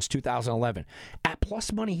once since 2011. At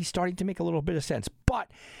plus money, he's starting to make a little bit of sense.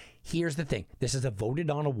 But here's the thing. This is a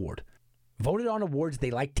voted-on award. Voted-on awards,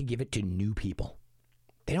 they like to give it to new people.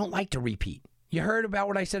 They don't like to repeat. You heard about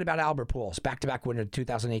what I said about Albert Pujols, back-to-back winner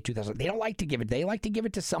 2008, 2000. They don't like to give it. They like to give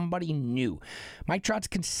it to somebody new. Mike Trout's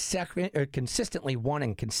consistently won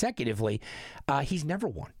and consecutively. He's never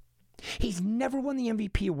won. He's never won the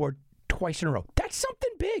MVP award twice in a row. That's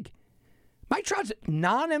something big. Mike Trout's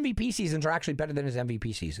non-MVP seasons are actually better than his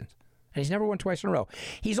MVP seasons. And he's never won twice in a row.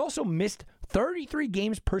 He's also missed 33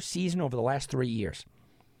 games per season over the last 3 years.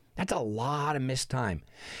 That's a lot of missed time.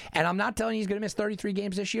 And I'm not telling you he's going to miss 33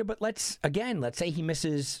 games this year, but let's say he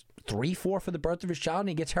misses 3, 4 for the birth of his child and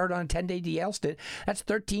he gets hurt on a 10-day DL stint. That's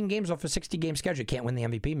 13 games off a 60-game schedule. Can't win the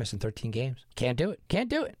MVP missing 13 games. Can't do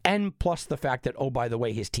it. And plus the fact that, oh, by the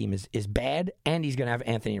way, his team is bad, and he's going to have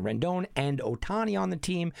Anthony Rendon and Ohtani on the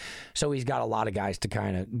team, so he's got a lot of guys to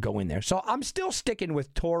kind of go in there. So I'm still sticking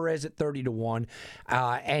with Torres at 30-1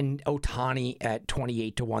 and Ohtani at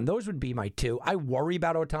 28-1. Those would be my 2. I worry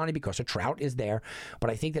about Ohtani because a Trout is there,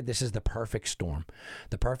 but I think that this is the perfect storm.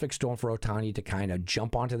 The perfect storm for Ohtani to kind of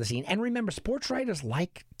jump onto the scene. And remember, sports writers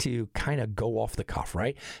like to kind of go off the cuff,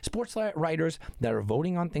 right? Sports writers that are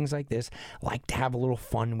voting on things like this like to have a little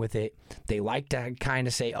fun with it. They like to kind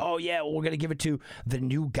of say, oh, yeah, well, we're going to give it to the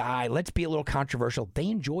new guy. Let's be a little controversial. They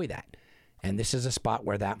enjoy that. And this is a spot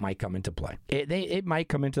where that might come into play. It might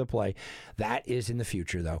come into play. That is in the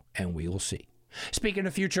future, though, and we will see. Speaking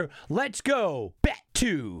of future, let's go back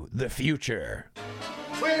to the future.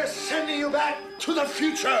 We're sending you back to the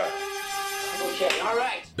future. Okay, all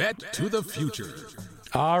right. Bet to the future.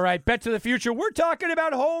 All right, bet to the future. We're talking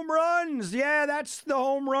about home runs. Yeah, that's the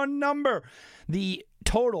home run number. The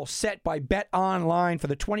total set by Bet Online for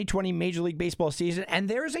the 2020 Major League Baseball season, and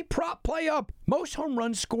there's a prop play up. Most home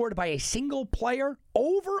runs scored by a single player,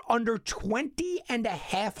 over under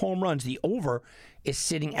 20.5 home runs. The over is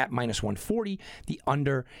sitting at -140. The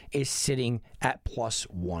under is sitting at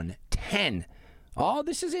 +110. Oh,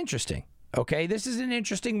 this is interesting. Okay, this is an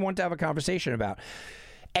interesting one to have a conversation about.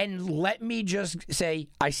 And let me just say,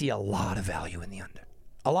 I see a lot of value in the under.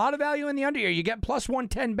 A lot of value in the under here. You get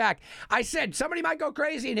 +110 back. I said somebody might go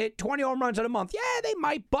crazy and hit 20 home runs in a month. Yeah, they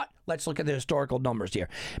might, but let's look at the historical numbers here.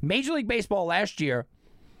 Major League Baseball last year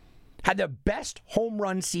had the best home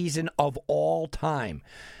run season of all time.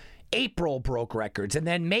 April broke records, and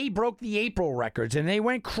then May broke the April records, and they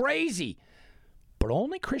went crazy. But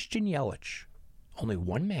only Christian Yelich, only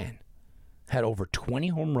one man, had over 20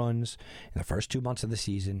 home runs in the first 2 months of the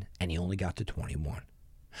season, and he only got to 21.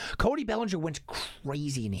 Cody Bellinger went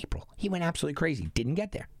crazy in April. He went absolutely crazy. Didn't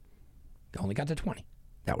get there. Only got to 20.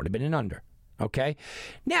 That would have been an under. Okay?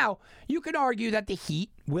 Now, you could argue that the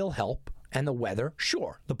heat will help and the weather.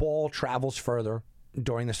 Sure, the ball travels further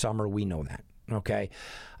during the summer. We know that. Okay?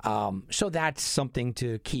 So that's something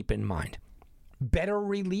to keep in mind. Better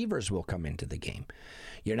relievers will come into the game.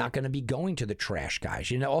 You're not going to be going to the trash guys.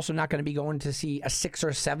 You're also not going to be going to see a 6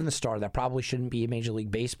 or 7 star that probably shouldn't be in Major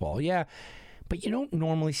League Baseball. Yeah, but you don't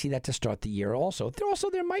normally see that to start the year also.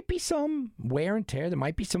 There might be some wear and tear. There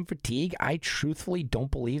might be some fatigue. I truthfully don't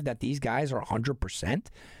believe that these guys are 100%.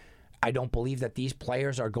 I don't believe that these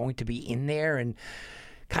players are going to be in there and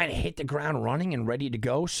kind of hit the ground running and ready to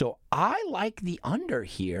go. So I like the under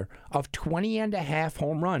here of 20.5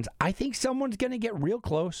 home runs. I think someone's going to get real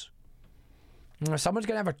close. Someone's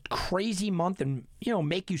going to have a crazy month and,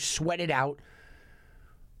 make you sweat it out.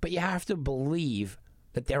 But you have to believe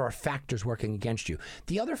that there are factors working against you.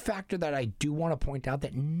 The other factor that I do want to point out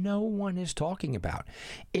that no one is talking about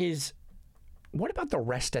is, what about the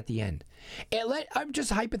rest at the end? I'm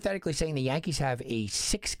just hypothetically saying the Yankees have a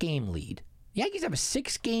 6-game lead. The Yankees have a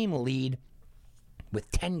 6-game lead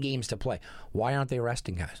with 10 games to play. Why aren't they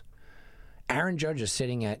resting guys? Aaron Judge is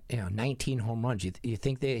sitting at 19 home runs. You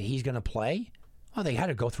think that he's going to play? Oh, they had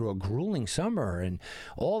to go through a grueling summer and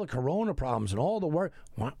all the corona problems and all the work.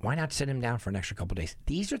 Why not sit him down for an extra couple of days?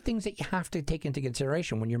 These are things that you have to take into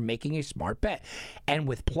consideration when you're making a smart bet. And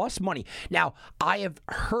with plus money. Now, I have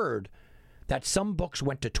heard that some books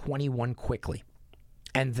went to 21 quickly,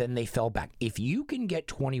 and then they fell back. If you can get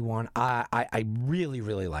 21, I really,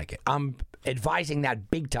 really like it. I'm advising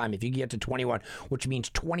that big time if you get to 21, which means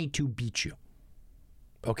 22 beats you.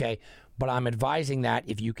 Okay? But I'm advising that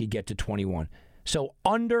if you could get to 21. So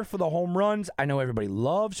under for the home runs. I know everybody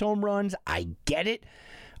loves home runs. I get it.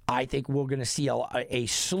 I think we're going to see a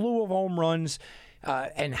slew of home runs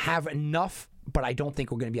and have enough, but I don't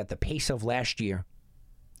think we're going to be at the pace of last year.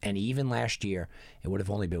 And even last year, it would have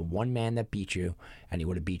only been one man that beat you, and he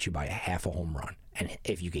would have beat you by a half a home run. And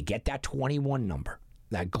if you could get that 21 number,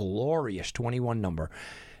 that glorious 21 number,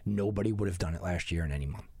 nobody would have done it last year in any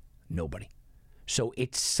month. Nobody. So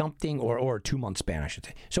it's something, or a 2-month span, I should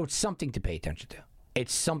say. So it's something to pay attention to.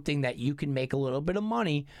 It's something that you can make a little bit of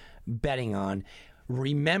money betting on.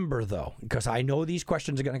 Remember, though, because I know these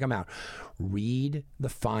questions are going to come out, read the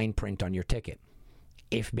fine print on your ticket.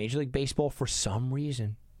 If Major League Baseball, for some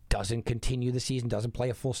reason, doesn't continue the season, doesn't play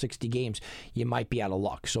a full 60 games, you might be out of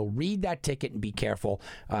luck. So read that ticket and be careful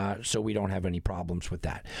so we don't have any problems with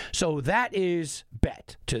that. So that is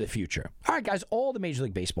bet to the future. All right, guys, all the Major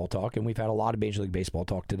League Baseball talk, and we've had a lot of Major League Baseball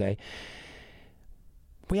talk today.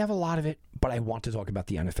 We have a lot of it, but I want to talk about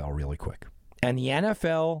the NFL really quick. And the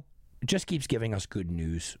NFL just keeps giving us good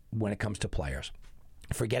news when it comes to players.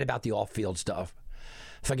 Forget about the off-field stuff.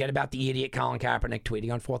 Forget about the idiot Colin Kaepernick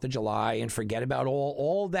tweeting on 4th of July, and forget about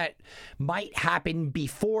all that might happen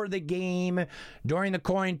before the game, during the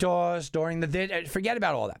coin toss, forget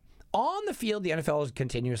about all that. On the field, the NFL is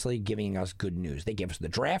continuously giving us good news. They gave us the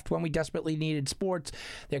draft when we desperately needed sports.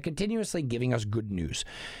 They're continuously giving us good news.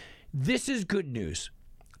 This is good news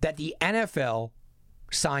that the NFL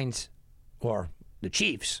signs, or the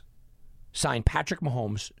Chiefs sign Patrick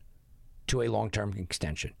Mahomes to a long-term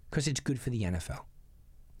extension because it's good for the NFL.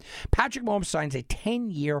 Patrick Mahomes signs a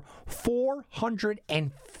 10-year,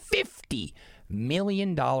 $450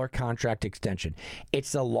 million contract extension.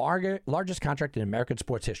 It's the largest contract in American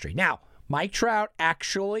sports history. Now, Mike Trout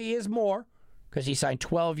actually is more because he signed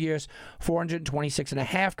 12 years,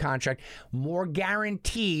 $426.5 contract, more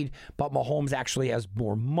guaranteed, but Mahomes actually has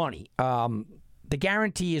more money. The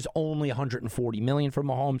guarantee is only $140 million for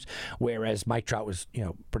Mahomes, whereas Mike Trout was,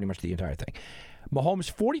 pretty much the entire thing.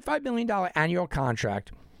 Mahomes' $45 million annual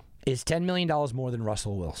contract is $10 million more than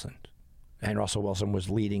Russell Wilson. And Russell Wilson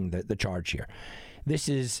was leading the charge here. This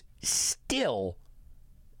is still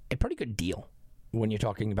a pretty good deal when you're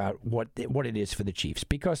talking about what it is for the Chiefs,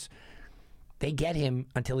 because they get him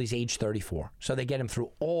until he's age 34. So they get him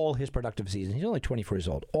through all his productive seasons. He's only 24 years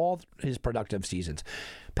old. All his productive seasons.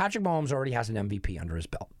 Patrick Mahomes already has an MVP under his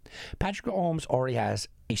belt. Patrick Mahomes already has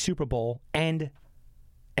a Super Bowl and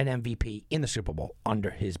an MVP in the Super Bowl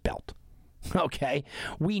under his belt. Okay?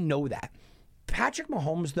 We know that. Patrick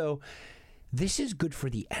Mahomes, though, this is good for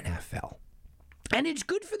the NFL. And it's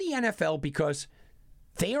good for the NFL because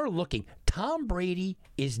they are looking. Tom Brady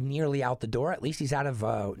is nearly out the door. At least he's out of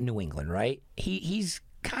New England, right? He's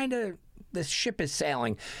kind of the ship is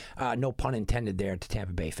sailing, no pun intended there, to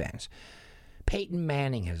Tampa Bay fans. Peyton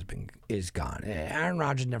Manning is gone. Aaron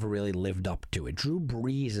Rodgers never really lived up to it. Drew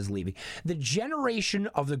Brees is leaving. The generation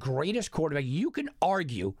of the greatest quarterback, you can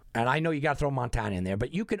argue, and I know you got to throw Montana in there,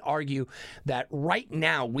 but you can argue that right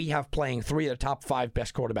now we have playing 3 of the top 5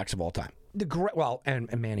 best quarterbacks of all time.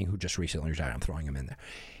 And Manning, who just recently retired, I'm throwing him in there.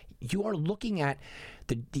 You are looking at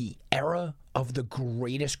the era of the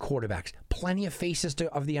greatest quarterbacks. Plenty of faces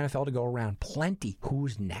of the NFL to go around. Plenty.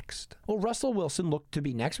 Who's next? Well, Russell Wilson looked to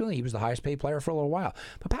be next. Well, he was the highest paid player for a little while.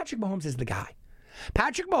 But Patrick Mahomes is the guy.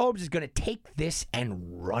 Patrick Mahomes is going to take this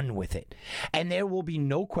and run with it. And there will be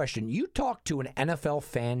no question. You talk to an NFL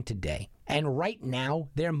fan today, and right now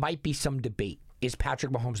there might be some debate. Is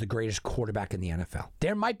Patrick Mahomes the greatest quarterback in the NFL?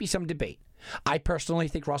 There might be some debate. I personally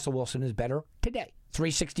think Russell Wilson is better today.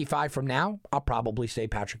 365 from now, I'll probably say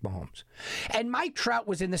Patrick Mahomes. And Mike Trout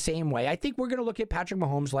was in the same way. I think we're going to look at Patrick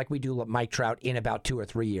Mahomes like we do Mike Trout in about 2 or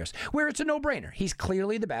 3 years, where it's a no-brainer. He's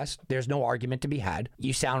clearly the best. There's no argument to be had.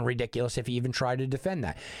 You sound ridiculous if you even try to defend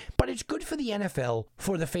that. But it's good for the NFL,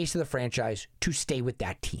 for the face of the franchise, to stay with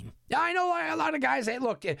that team. I know a lot of guys say,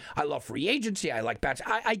 look, I love free agency. I like bats.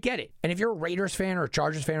 I get it. And if you're a Raiders fan or a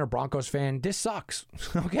Chargers fan or Broncos fan, this sucks.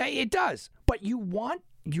 Okay? It does. But you want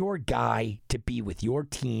your guy to be with your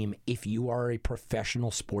team if you are a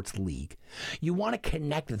professional sports league. You want to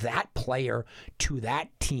connect that player to that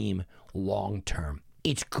team long term.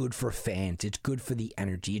 It's good for fans. It's good for the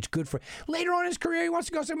energy. It's good for later on in his career. He wants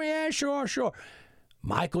to go somewhere. Yeah, sure.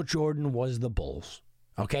 Michael Jordan was the Bulls.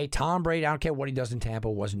 Okay, Tom Brady, I don't care what he does in Tampa,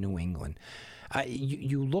 was New England.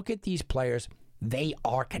 You look at these players, they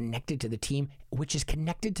are connected to the team, which is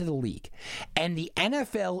connected to the league. And the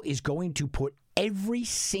NFL is going to put every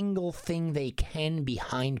single thing they can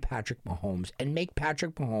behind Patrick Mahomes and make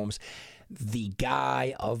Patrick Mahomes the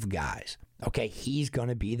guy of guys. Okay, he's going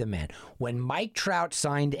to be the man. When Mike Trout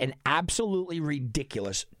signed an absolutely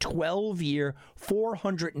ridiculous 12-year,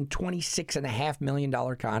 $426.5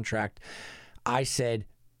 million contract, I said,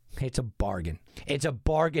 it's a bargain. It's a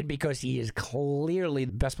bargain because he is clearly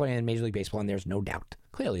the best player in Major League Baseball, and there's no doubt.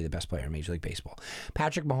 Clearly the best player in Major League Baseball.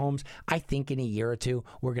 Patrick Mahomes, I think in a year or two,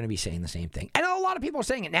 we're going to be saying the same thing. And a lot of people are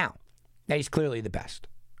saying it now, that he's clearly the best.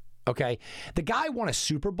 Okay? The guy won a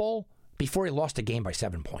Super Bowl before he lost a game by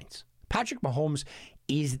 7 points. Patrick Mahomes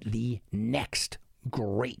is the next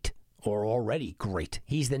great, or already great.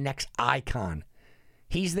 He's the next icon.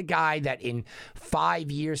 He's the guy that in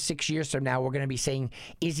 5 years, 6 years from now, we're going to be saying,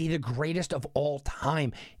 is he the greatest of all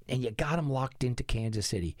time? And you got him locked into Kansas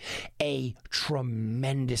City, a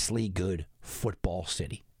tremendously good football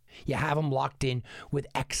city. You have him locked in with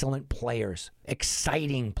excellent players,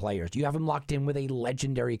 exciting players. You have him locked in with a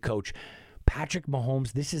legendary coach. Patrick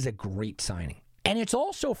Mahomes, this is a great signing. And it's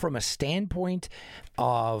also from a standpoint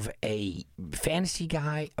of a fantasy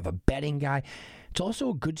guy, of a betting guy, it's also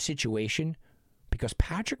a good situation because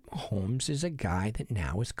Patrick Mahomes is a guy that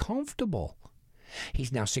now is comfortable.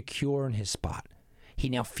 He's now secure in his spot. He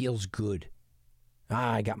now feels good.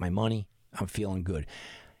 I got my money. I'm feeling good.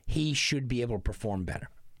 He should be able to perform better.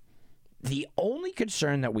 The only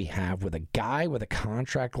concern that we have with a guy with a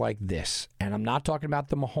contract like this, and I'm not talking about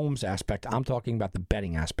the Mahomes aspect, I'm talking about the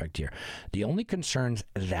betting aspect here. The only concerns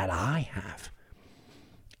that I have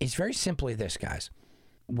is very simply this, guys.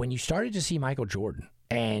 When you started to see Michael Jordan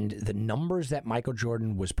and the numbers that Michael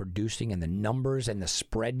Jordan was producing and the numbers and the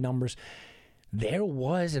spread numbers, there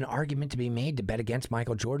was an argument to be made to bet against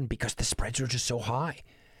Michael Jordan because the spreads were just so high.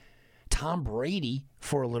 Tom Brady,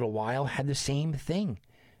 for a little while, had the same thing.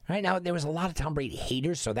 Right now, there was a lot of Tom Brady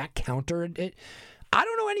haters, so that countered it. I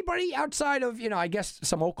don't know anybody outside of, I guess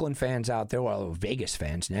some Oakland fans out there, well, Vegas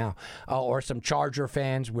fans now, or some Charger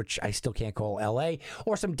fans, which I still can't call L.A.,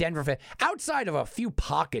 or some Denver fans. Outside of a few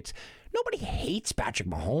pockets, nobody hates Patrick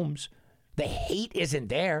Mahomes. The hate isn't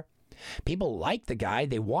there. People like the guy.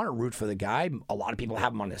 They want to root for the guy. A lot of people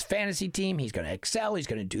have him on his fantasy team. He's going to excel. He's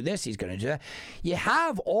going to do this. He's going to do that. You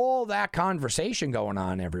have all that conversation going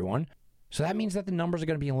on, everyone. So that means that the numbers are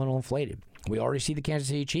going to be a little inflated. We already see the Kansas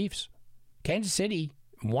City Chiefs. Kansas City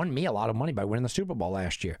won me a lot of money by winning the Super Bowl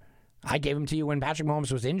last year. I gave them to you when Patrick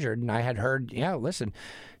Mahomes was injured, and I had heard, listen,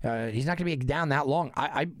 he's not going to be down that long.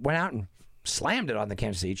 I went out and slammed it on the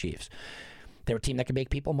Kansas City Chiefs. They're a team that can make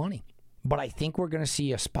people money. But I think we're going to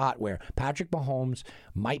see a spot where Patrick Mahomes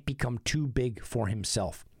might become too big for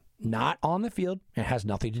himself. Not on the field. It has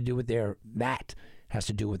nothing to do with that. has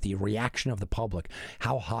to do with the reaction of the public,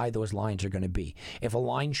 how high those lines are going to be. If a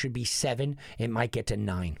line should be 7, it might get to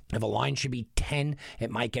 9. If a line should be 10,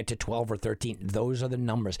 it might get to 12 or 13. Those are the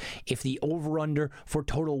numbers. If the over-under for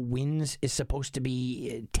total wins is supposed to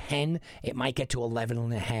be 10, it might get to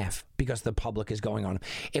 11.5 because the public is going on.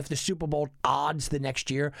 If the Super Bowl odds the next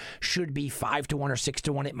year should be 5-1 or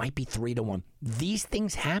 6-1, it might be 3-1. These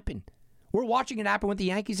things happen. We're watching it happen with the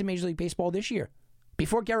Yankees in Major League Baseball this year.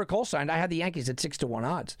 Before Gerrit Cole signed, I had the Yankees at 6-1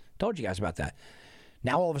 odds. Told you guys about that.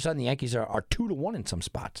 Now all of a sudden the Yankees are 2-1 in some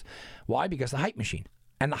spots. Why? Because the hype machine.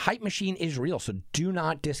 And the hype machine is real, so do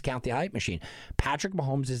not discount the hype machine. Patrick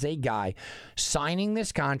Mahomes is a guy signing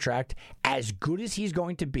this contract as good as he's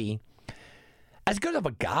going to be, as good of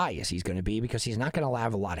a guy as he's going to be, because he's not going to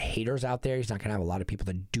have a lot of haters out there. He's not going to have a lot of people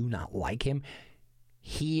that do not like him.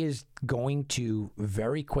 He is going to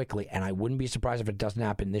very quickly, and I wouldn't be surprised if it doesn't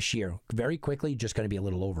happen this year, very quickly just going to be a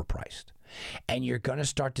little overpriced. And you're going to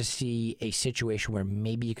start to see a situation where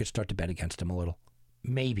maybe you could start to bet against him a little.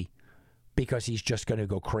 Maybe. Because he's just going to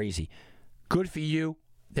go crazy. Good for you.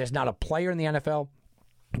 There's not a player in the NFL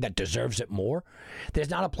that deserves it more. There's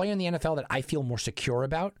not a player in the NFL that I feel more secure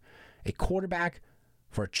about. A quarterback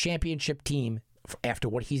for a championship team after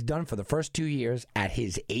what he's done for the first 2 years at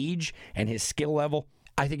his age and his skill level,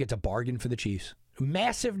 I think it's a bargain for the Chiefs.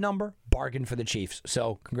 Massive number, bargain for the Chiefs.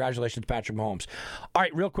 So congratulations, Patrick Mahomes. All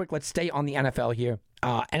right, real quick, let's stay on the NFL here.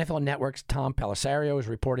 NFL Network's Tom Pelissero is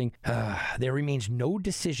reporting there remains no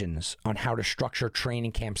decisions on how to structure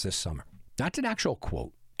training camps this summer. That's an actual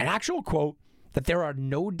quote. An actual quote that there are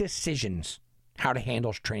no decisions how to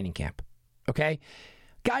handle training camp. Okay?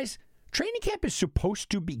 Guys, training camp is supposed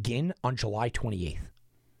to begin on July 28th.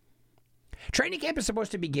 Training camp is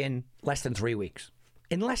supposed to begin less than 3 weeks.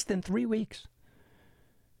 In less than 3 weeks.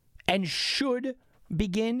 And should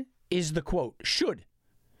begin is the quote. Should.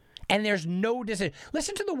 And there's no decision.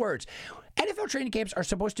 Listen to the words. NFL training camps are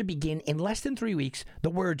supposed to begin in less than 3 weeks. The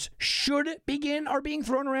words should begin are being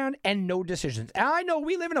thrown around and no decisions. And I know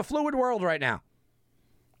we live in a fluid world right now.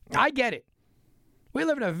 I get it. We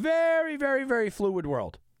live in a very, very, very fluid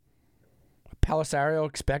world. Pelissero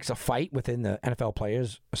expects a fight within the NFL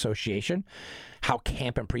Players Association. How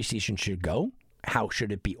camp and preseason should go. How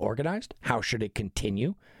should it be organized? How should it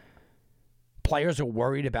continue? Players are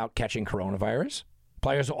worried about catching coronavirus.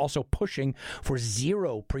 Players are also pushing for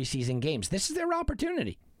 0 preseason games. This is their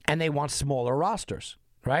opportunity. And they want smaller rosters,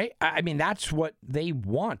 right? I mean, that's what they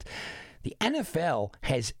want. The NFL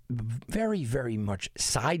has very, very much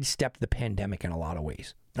sidestepped the pandemic in a lot of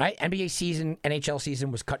ways, right? NBA season, NHL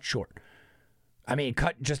season was cut short. I mean,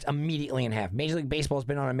 cut just immediately in half. Major League Baseball has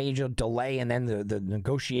been on a major delay, and then the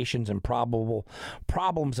negotiations and probable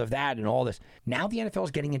problems of that and all this. Now the NFL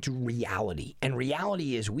is getting into reality, and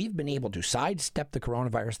reality is we've been able to sidestep the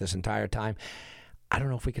coronavirus this entire time. I don't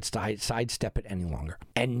know if we could sidestep it any longer.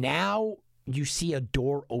 And now you see a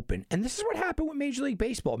door open, and this is what happened with Major League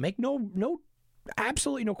Baseball. Make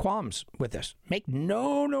absolutely no qualms with this. Make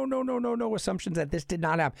no assumptions that this did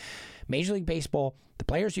not happen. Major League Baseball, the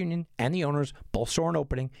Players Union, and the owners both saw an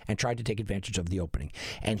opening and tried to take advantage of the opening.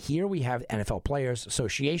 And here we have NFL Players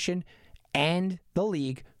Association and the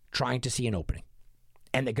league trying to see an opening.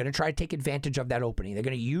 And they're going to try to take advantage of that opening. They're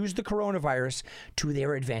going to use the coronavirus to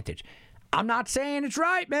their advantage. I'm not saying it's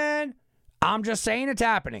right, man. I'm just saying it's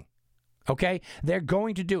happening. Okay? They're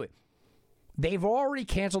going to do it. They've already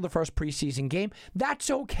canceled the first preseason game.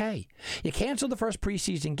 That's okay. You canceled the first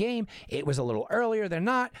preseason game. It was a little earlier than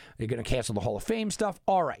not. They're going to cancel the Hall of Fame stuff.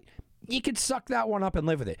 All right. You can suck that one up and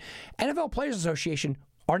live with it. NFL Players Association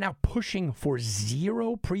are now pushing for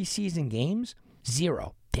 0 preseason games.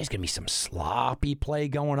 0. There's going to be some sloppy play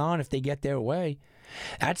going on if they get their way.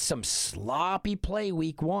 That's some sloppy play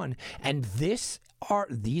week 1. And these are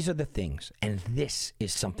the things. And this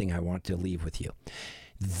is something I want to leave with you.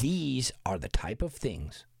 These are the type of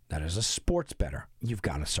things that as a sports bettor, you've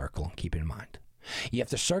got to circle and keep in mind. You have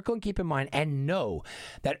to circle and keep in mind and know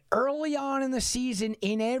that early on in the season,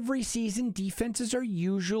 in every season, defenses are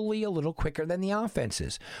usually a little quicker than the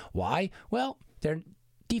offenses. Why? Well, their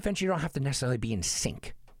defense, you don't have to necessarily be in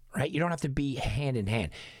sync, right? You don't have to be hand in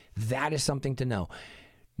hand. That is something to know.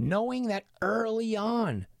 Knowing that early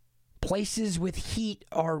on, places with heat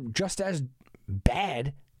are just as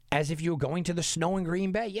bad as if you were going to the snow in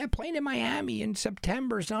Green Bay. Yeah, playing in Miami in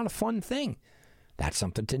September is not a fun thing. That's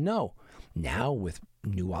something to know. Now with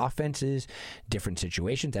new offenses, different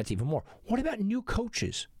situations, that's even more. What about new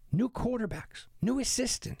coaches, new quarterbacks, new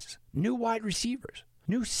assistants, new wide receivers,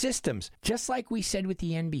 new systems? Just like we said with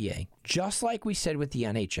the NBA, just like we said with the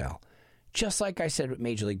NHL, just like I said with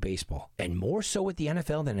Major League Baseball, and more so with the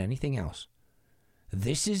NFL than anything else.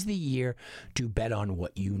 This is the year to bet on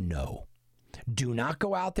what you know. Do not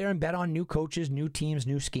go out there and bet on new coaches, new teams,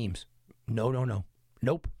 new schemes. No.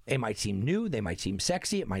 Nope. It might seem new. They might seem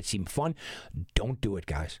sexy. It might seem fun. Don't do it,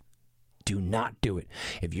 guys. Do not do it.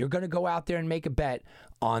 If you're going to go out there and make a bet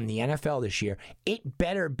on the NFL this year, it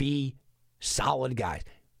better be solid guys.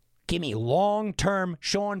 Give me long-term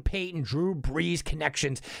Sean Payton, Drew Brees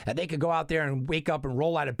connections that they could go out there and wake up and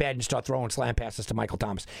roll out of bed and start throwing slam passes to Michael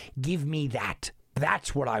Thomas. Give me that.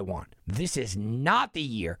 That's what I want. This is not the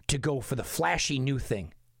year to go for the flashy new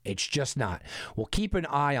thing. It's just not. We'll keep an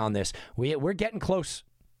eye on this. We're getting close.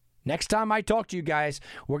 Next time I talk to you guys,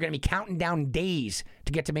 we're going to be counting down days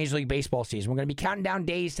to get to Major League Baseball season. We're going to be counting down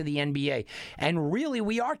days to the NBA. And really,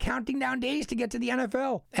 we are counting down days to get to the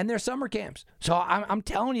NFL and their summer camps. So I'm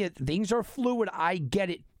telling you, things are fluid. I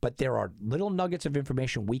get it. But there are little nuggets of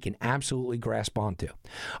information we can absolutely grasp onto.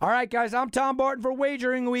 All right, guys, I'm Tom Barton for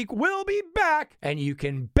Wagering Week. We'll be back, and you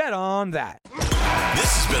can bet on that.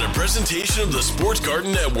 This has been a presentation of the Sports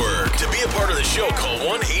Garden Network. To be a part of the show, call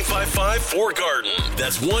 1-855-4GARDEN.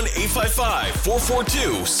 That's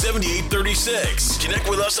 1-855-442-7836. Connect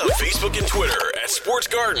with us on Facebook and Twitter at Sports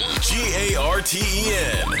Garden,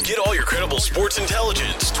 GARTEN. Get all your credible sports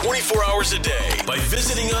intelligence 24 hours a day by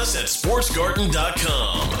visiting us at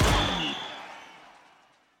sportsgarden.com.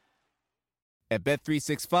 At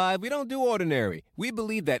Bet365, we don't do ordinary. We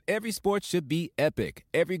believe that every sport should be epic.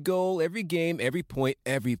 Every goal, every game, every point,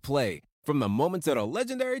 every play. From the moments that are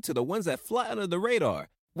legendary to the ones that fly under the radar.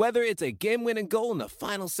 Whether it's a game-winning goal in the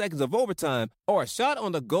final seconds of overtime or a shot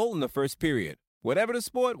on the goal in the first period. Whatever the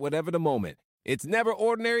sport, whatever the moment. It's never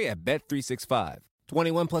ordinary at Bet365.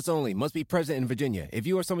 21 plus only. Must be present in Virginia. If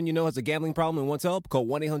you or someone you know has a gambling problem and wants help, call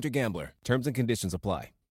 1-800-GAMBLER. Terms and conditions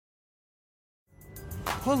apply.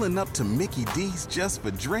 Pulling up to Mickey D's just for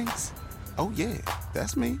drinks? Oh yeah,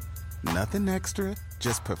 that's me. Nothing extra,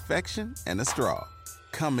 just perfection and a straw.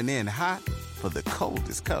 Coming in hot for the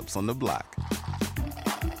coldest cups on the block.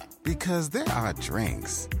 Because there are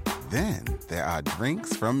drinks. Then there are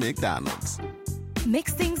drinks from McDonald's.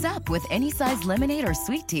 Mix things up with any size lemonade or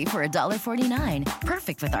sweet tea for $1.49.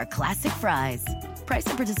 Perfect with our classic fries. Price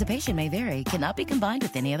and participation may vary. Cannot be combined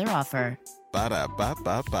with any other offer.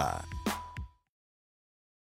 Ba-da-ba-ba-ba.